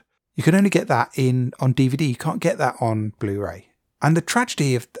Dad. You can only get that on DVD. You can't get that on Blu-ray. And the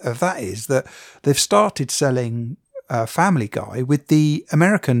tragedy of that is that they've started selling Family Guy with the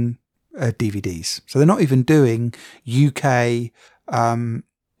American DVDs. So they're not even doing UK, PAL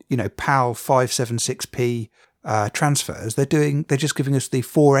 576p transfers. They're just giving us the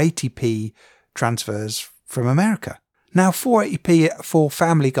 480p transfers from America. Now, 480p for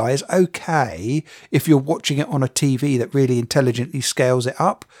Family Guy is okay if you're watching it on a TV that really intelligently scales it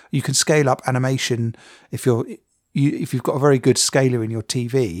up. You can scale up animation if you've got a very good scaler in your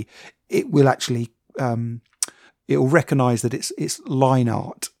TV. It will actually it will recognise that it's line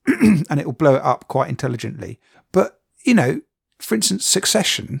art and it will blow it up quite intelligently. But for instance,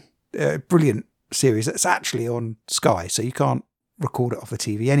 Succession, a brilliant series that's actually on Sky, so you can't record it off the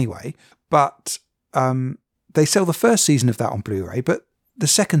TV anyway. But they sell the first season of that on Blu-ray, but the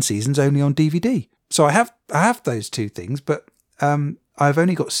second season's only on DVD. So I have those two things, but I've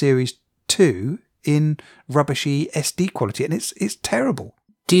only got series 2 in rubbishy SD quality, and it's terrible.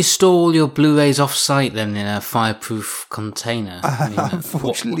 Do you store all your Blu-rays off-site then in a fireproof container?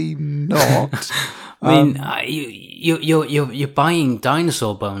 Unfortunately, not. I mean, you're buying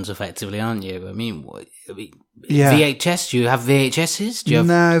dinosaur bones effectively, aren't you? I mean, yeah. VHS? Do you have VHSs? Do you have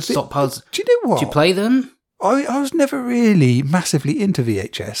stockpiles? Do you know what? Do you play them? I was never really massively into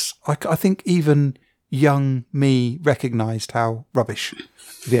VHS. I think even young me recognised how rubbish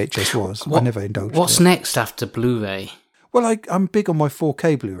VHS was. I never indulged What's it. next after Blu-ray? Well, I'm big on my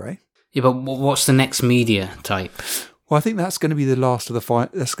 4K Blu-ray. Yeah, but what's the next media type? Well, I think that's going to be the last of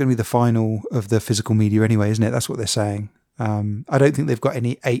that's going to be the final of the physical media anyway, isn't it? That's what they're saying. I don't think they've got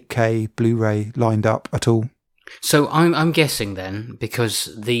any 8K Blu-ray lined up at all. So I'm guessing then, because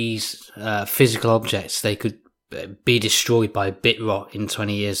these physical objects, they could be destroyed by bit rot in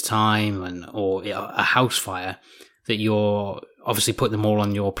 20 years' time, or a house fire, that you're obviously putting them all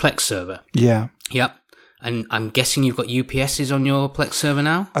on your Plex server. Yeah. Yep. And I'm guessing you've got UPSs on your Plex server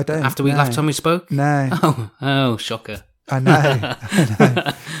now? I don't. After last time we spoke? No. Oh, shocker. I know.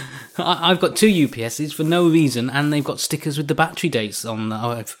 I've got 2 UPSs for no reason, and they've got stickers with the battery dates on.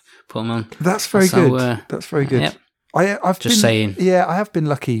 I've put them on. That's very good. That's very good. Yep. I've just saying. Yeah, I have been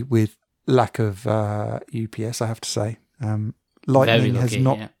lucky with lack of UPS, I have to say. Lightning has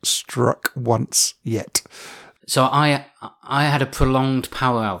not struck once yet. So I had a prolonged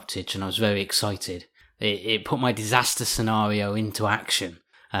power outage, and I was very excited. It put my disaster scenario into action.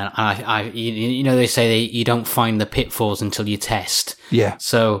 And they say you don't find the pitfalls until you test. Yeah.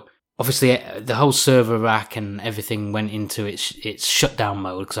 So obviously the whole server rack and everything went into its shutdown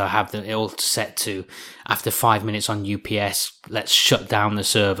mode, because I have it all set to, after 5 minutes on UPS, let's shut down the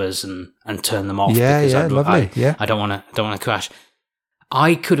servers and turn them off. Yeah, because lovely. I don't want to crash.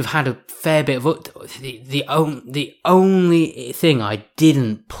 I could have had a fair bit of the only thing I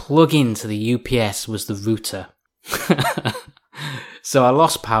didn't plug into the UPS was the router. So I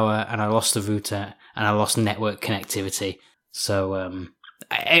lost power, and I lost the router, and I lost network connectivity. So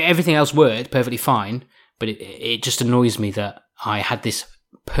everything else worked perfectly fine, but it just annoys me that I had this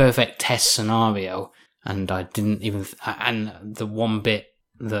perfect test scenario, and I didn't even. And the one bit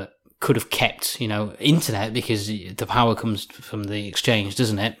that could have kept, internet, because the power comes from the exchange,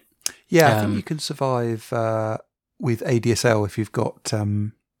 doesn't it? Yeah, I think you can survive with ADSL if you've got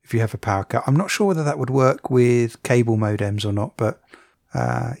if you have a power cut. I'm not sure whether that would work with cable modems or not, but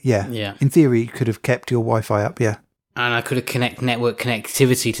yeah. In theory, you could have kept your Wi-Fi up. Yeah, and I could have connect network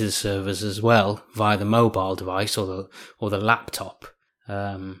connectivity to the servers as well via the mobile device or the laptop.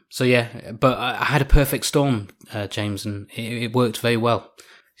 So yeah, but I had a perfect storm, James, and it worked very well.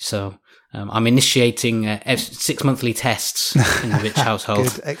 So I'm initiating 6 monthly tests in the Rich household.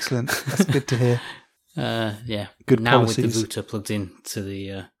 Good, excellent. That's good to hear. Yeah, good now policies. With the router plugged into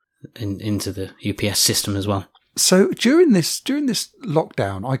the into the UPS system as well. So during this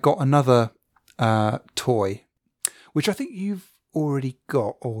lockdown, I got another toy, which I think you've already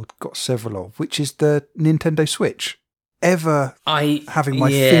got or got several of, which is the Nintendo Switch. Having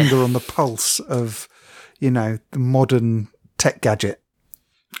my finger on the pulse of, the modern tech gadget.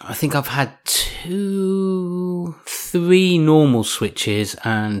 I think I've had 3 normal Switches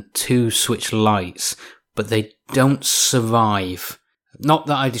and 2 Switch Lites, but they don't survive. Not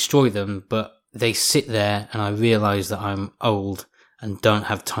that I destroy them, but they sit there and I realise that I'm old and don't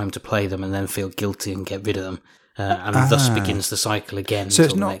have time to play them, and then feel guilty and get rid of them. And thus begins the cycle again. So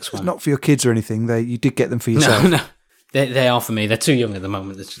it's not for your kids or anything. You did get them for yourself. No. They are for me. They're too young at the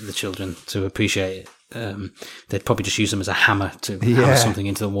moment, the children, to appreciate it. They'd probably just use them as a hammer to hammer something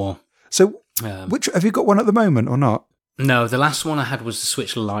into the wall. So, which have you got one at the moment or not? No, the last one I had was the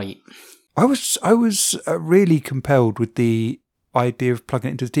Switch Lite. I was really compelled with the idea of plugging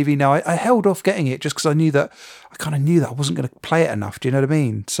it into the TV. Now, I held off getting it just because I kind of knew that I wasn't going to play it enough. Do you know what I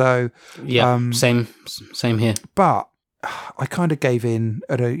mean? So yeah, same here. But I kind of gave in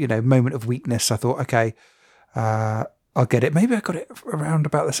at a moment of weakness. I thought, okay, I'll get it. Maybe I got it around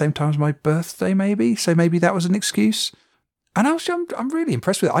about the same time as my birthday, maybe. So maybe that was an excuse. And I'm really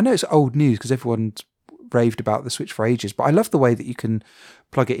impressed with it. I know it's old news because everyone's raved about the Switch for ages, but I love the way that you can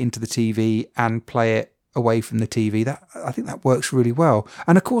plug it into the TV and play it away from the TV. I think that works really well.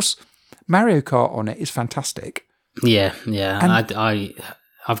 And of course, Mario Kart on it is fantastic. Yeah. And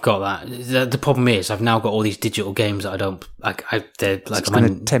I've got that. The problem is I've now got all these digital games that I don't. They're like, it's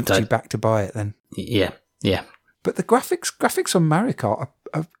going to tempt you back to buy it then. Yeah. But the graphics on Mario Kart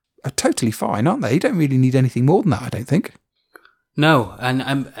are totally fine, aren't they? You don't really need anything more than that, I don't think. No,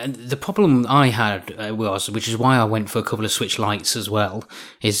 and the problem I had which is why I went for a couple of Switch Lites as well,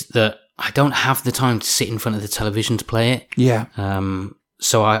 is that I don't have the time to sit in front of the television to play it. Yeah.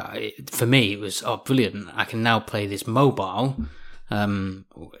 So for me, it was brilliant. I can now play this mobile, out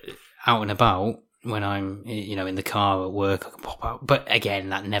and about when I'm, in the car at work. I can pop out, but again,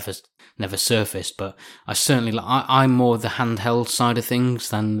 that never surfaced. But I certainly I'm more the handheld side of things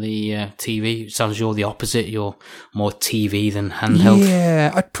than the TV. It sounds you're the opposite. You're more TV than handheld.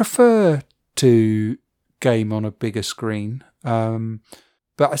 Yeah, I'd prefer to game on a bigger screen,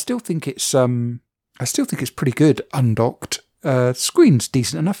 but I still think it's pretty good undocked. Screen's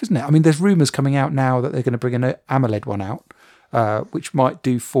decent enough, isn't it? I mean, there's rumours coming out now that they're going to bring an AMOLED one out, which might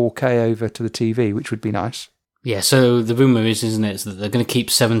do 4K over to the TV, which would be nice. Yeah, so the rumour is, isn't it, is that they're going to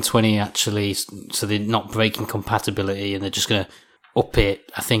keep 720 actually, so they're not breaking compatibility, and they're just going to up it.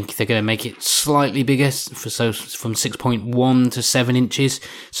 I think they're going to make it slightly bigger, so from 6.1 to 7 inches.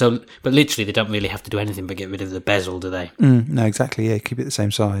 So, but literally, they don't really have to do anything but get rid of the bezel, do they? No, exactly. Yeah, keep it the same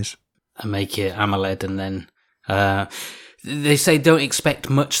size and make it AMOLED, and then they say don't expect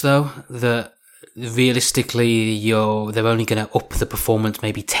much though. That realistically, they're only going to up the performance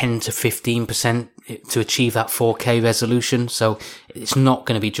maybe 10 to 15% to achieve that 4K resolution. So it's not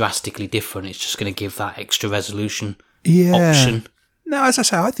going to be drastically different. It's just going to give that extra resolution option. No, as I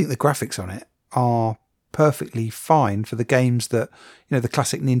say, I think the graphics on it are perfectly fine for the games that, the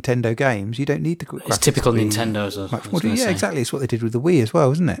classic Nintendo games. You don't need the graphics. It's typical Nintendo's. Exactly. It's what they did with the Wii as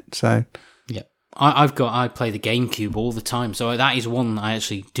well, isn't it? So yeah, I play the GameCube all the time, so that is one I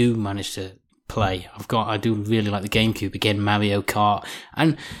actually do manage to play. I do really like the GameCube. Again, Mario Kart,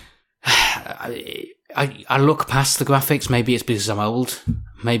 and I look past the graphics. Maybe it's because I'm old.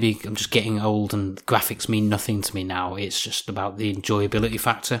 Maybe I'm just getting old and graphics mean nothing to me now. It's just about the enjoyability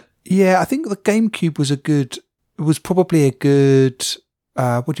factor. Yeah, I think the GameCube was probably a good,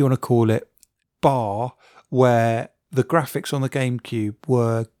 what do you want to call it, bar where the graphics on the GameCube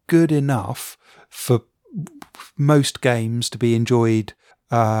were good enough for most games to be enjoyed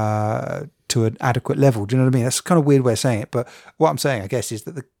to an adequate level. Do you know what I mean? That's kind of a weird way of saying it, but what I'm saying, I guess, is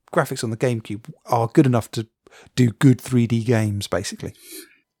that the graphics on the GameCube are good enough to do good 3D games, basically.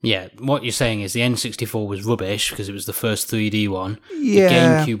 Yeah, what you're saying is the N64 was rubbish because it was the first 3D one. Yeah.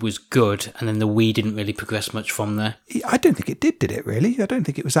 The GameCube was good, and then the Wii didn't really progress much from there. I don't think it did it really? I don't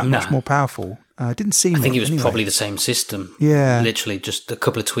think it was that much more powerful. It didn't seem. I think it was anyway. Probably the same system. Yeah. Literally just a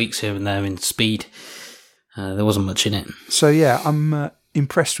couple of tweaks here and there in speed. There wasn't much in it. So yeah, I'm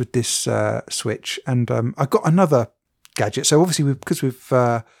impressed with this Switch, and I got another gadget. So obviously, because we've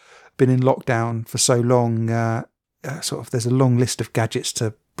been in lockdown for so long, there's a long list of gadgets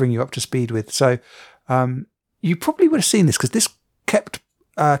to bring you up to speed with. So you probably would have seen this because this kept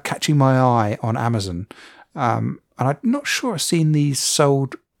catching my eye on Amazon, and I'm not sure I've seen these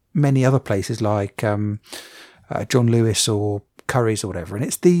sold many other places like John Lewis or Curry's or whatever. And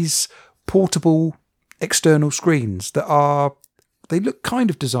it's these portable external screens that they look kind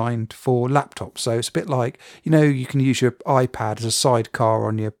of designed for laptops. So it's a bit like, you can use your iPad as a sidecar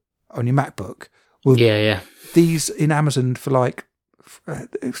on your MacBook. Well, yeah. These in Amazon for like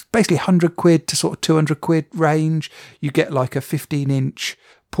basically 100 quid to sort of 200 quid range. You get like a 15-inch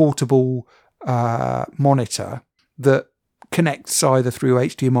portable monitor that connects either through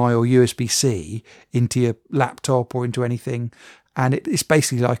HDMI or USB-C into your laptop or into anything. And it's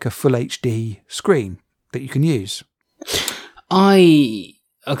basically like a full HD screen that you can use.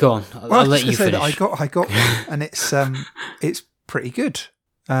 Go on. I'll let you finish. I got one, and it's pretty good.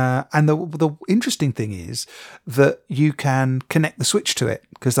 And the interesting thing is that you can connect the Switch to it,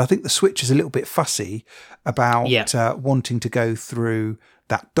 because I think the Switch is a little bit fussy about wanting to go through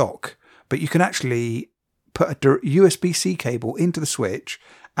that dock. But you can actually put a USB-C cable into the Switch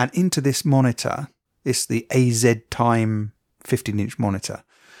and into this monitor. It's the AZ Time 15-inch monitor.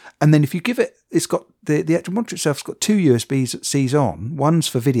 And then if you give it's got the actual monitor itself's got two USB-Cs on. One's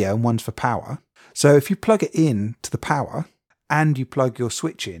for video and one's for power. So if you plug it in to the power and you plug your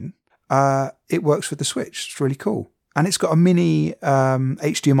Switch in, it works with the Switch. It's really cool. And it's got a mini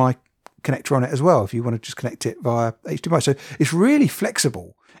HDMI connector on it as well, if you want to just connect it via HDMI. So it's really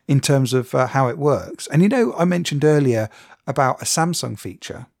flexible in terms of how it works. And I mentioned earlier about a Samsung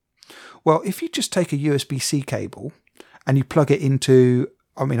feature. Well, if you just take a USB-C cable and you plug it into,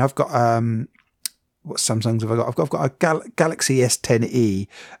 I've got, what Samsungs have I got? I've got a Galaxy S10e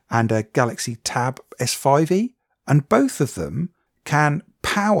and a Galaxy Tab S5e. And both of them can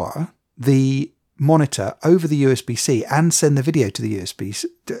power the monitor over the USB-C and send the video to the USB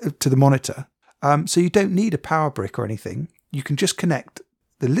to the monitor. So you don't need a power brick or anything. You can just connect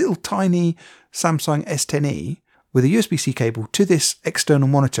the little tiny Samsung S10e with a USB-C cable to this external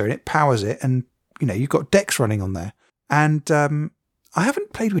monitor, and it powers it. And you've got DeX running on there. And I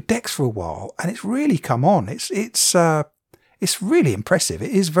haven't played with DeX for a while, and it's really come on. It's really impressive.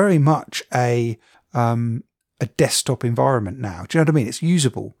 It is very much a desktop environment now. Do you know what I mean? It's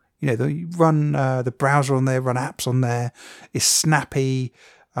usable. You run the browser on there, run apps on there. It's snappy,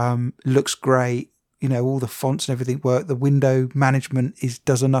 looks great. All the fonts and everything work. The window management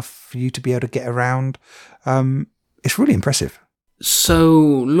does enough for you to be able to get around. It's really impressive. So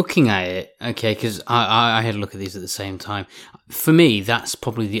looking at it, okay, because I had a look at these at the same time. For me, that's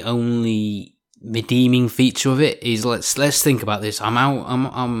probably the only redeeming feature of it. Is let's think about this.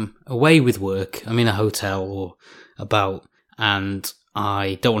 I'm away with work. I'm in a hotel or about, and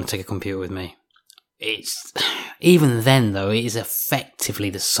I don't want to take a computer with me. it's even then though it is effectively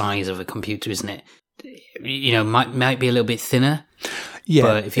the size of a computer, isn't it? You know, might be a little bit thinner. Yeah,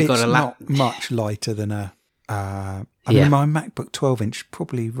 but if you've got not much lighter than a. I mean, my MacBook 12-inch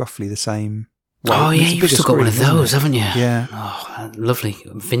probably roughly the same. Oh yeah, you've still got one of those, haven't you? Yeah. Oh, lovely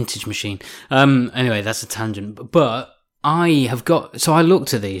vintage machine. Anyway, that's a tangent. But I have got. So I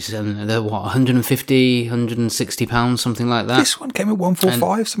looked at these, and they're what, 150, 160 pounds, something like that. This one came at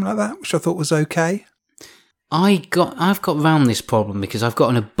 145, something like that, which I thought was okay. I've got around this problem because I've got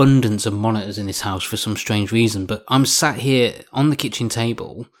an abundance of monitors in this house for some strange reason. But I'm sat here on the kitchen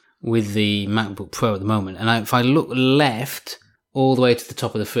table with the MacBook Pro at the moment, and if I look left all the way to the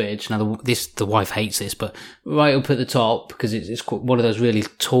top of the fridge, now the wife hates this, but right up at the top, because it's one of those really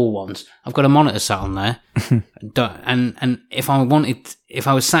tall ones, I've got a monitor sat on there. and if I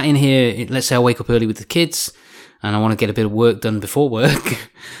was sat in here, let's say I wake up early with the kids and I want to get a bit of work done before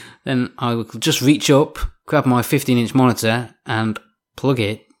work, then I would just reach up, grab my 15-inch monitor and plug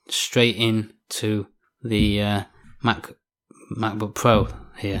it straight into the MacBook Pro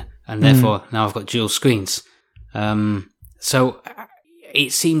here. And therefore, now I've got dual screens. So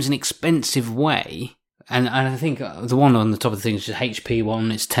it seems an expensive way. And I think the one on the top of the thing is just HP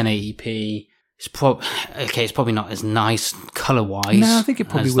one. It's 1080p. It's probably not as nice colour-wise. No, I think it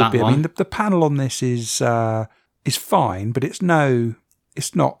probably would be. I mean, the panel on this is fine, but it's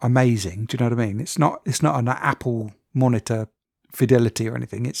not amazing. Do you know what I mean? It's not an Apple monitor fidelity or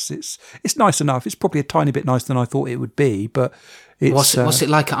anything. It's nice enough. It's probably a tiny bit nicer than I thought it would be, but it's... What's it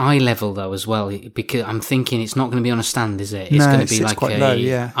like at eye level, though, as well? Because I'm thinking it's not going to be on a stand, is it? It's going to be like quite low,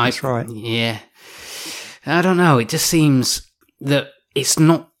 yeah, that's right. Yeah. I don't know. It just seems that it's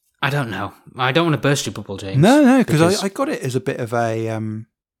not... I don't know. I don't want to burst your bubble, James. No, because I got it as a bit of a,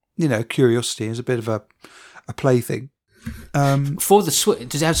 curiosity, as a bit of a plaything. For the Switch,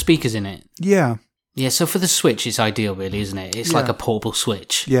 does it have speakers in it? Yeah. Yeah, so for the Switch, it's ideal, really, isn't it? It's like a portable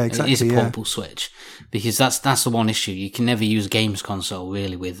Switch. Yeah, exactly. It is a portable Switch. Because that's the one issue. You can never use a games console,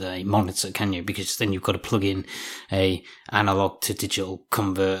 really, with a monitor, can you? Because then you've got to plug in a analog to digital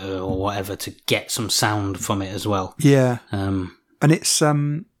converter or whatever to get some sound from it as well. Yeah. And it's, I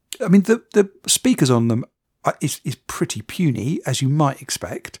mean, the speakers on them is pretty puny, as you might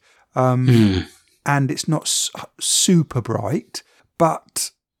expect. And it's not super bright,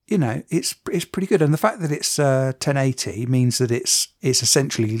 but... it's pretty good, and the fact that it's 1080 means that it's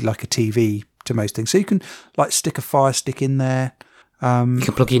essentially like a TV to most things. So you can like stick a Fire Stick in there. You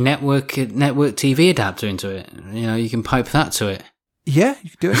can plug your network TV adapter into it. You can pipe that to it. Yeah,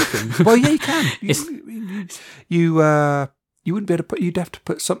 you can do anything. Well, yeah, you can. You wouldn't be able to put. You'd have to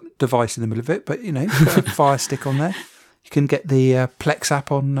put some device in the middle of it, but put a Fire Stick on there. You can get the Plex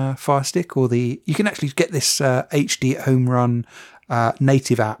app on Fire Stick, or you can actually get this HD at Home Run.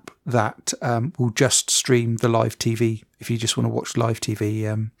 Native app that will just stream the live TV. If you just want to watch live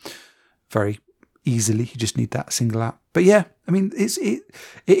TV very easily, you just need that single app. But yeah, I mean, it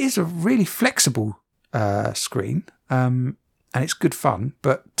is a really flexible screen, and it's good fun.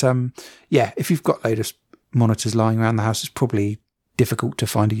 But yeah, if you've got a load of monitors lying around the house, it's probably difficult to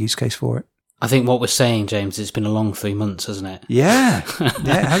find a use case for it. I think what we're saying, James, it's been a long 3 months, hasn't it? Yeah,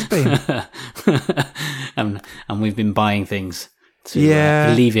 it has been. and we've been buying things. To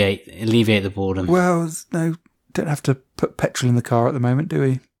alleviate the boredom. Well, no, don't have to put petrol in the car at the moment, do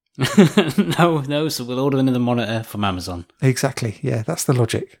we? No. So we'll order another monitor from Amazon. Exactly. Yeah, that's the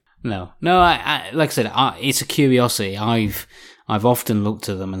logic. No. I like I said, it's a curiosity. I've often looked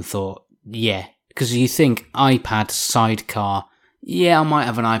at them and thought, yeah, because you think iPad sidecar. Yeah, I might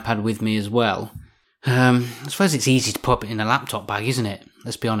have an iPad with me as well. I suppose it's easy to pop it in a laptop bag, isn't it?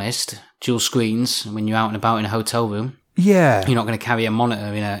 Let's be honest. Dual screens when you're out and about in a hotel room. Yeah. You're not going to carry a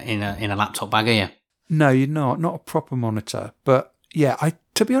monitor in a laptop bag, are you? No, you're not a proper monitor. But yeah,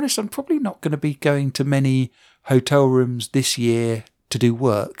 to be honest, I'm probably not going to be going to many hotel rooms this year to do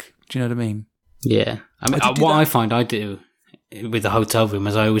work. Do you know what I mean? Yeah. I mean, I find I do with the hotel room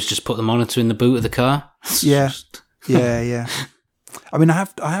is I always just put the monitor in the boot of the car. Yeah. Yeah. I mean, I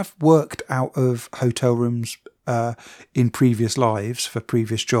have worked out of hotel rooms in previous lives for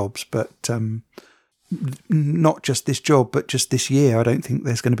previous jobs, but not just this job, but just this year. I don't think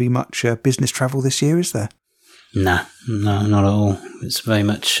there's going to be much business travel this year, is there? No, not at all. It's very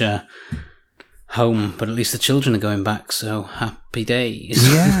much home, but at least the children are going back, so happy days.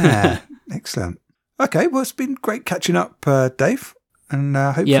 Yeah, excellent. Okay, well, it's been great catching up, Dave, and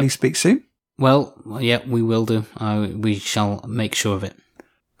hopefully speak soon. Well, yeah, we will do. We shall make sure of it.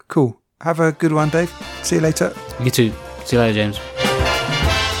 Cool. Have a good one, Dave. See you later. You too. See you later, James.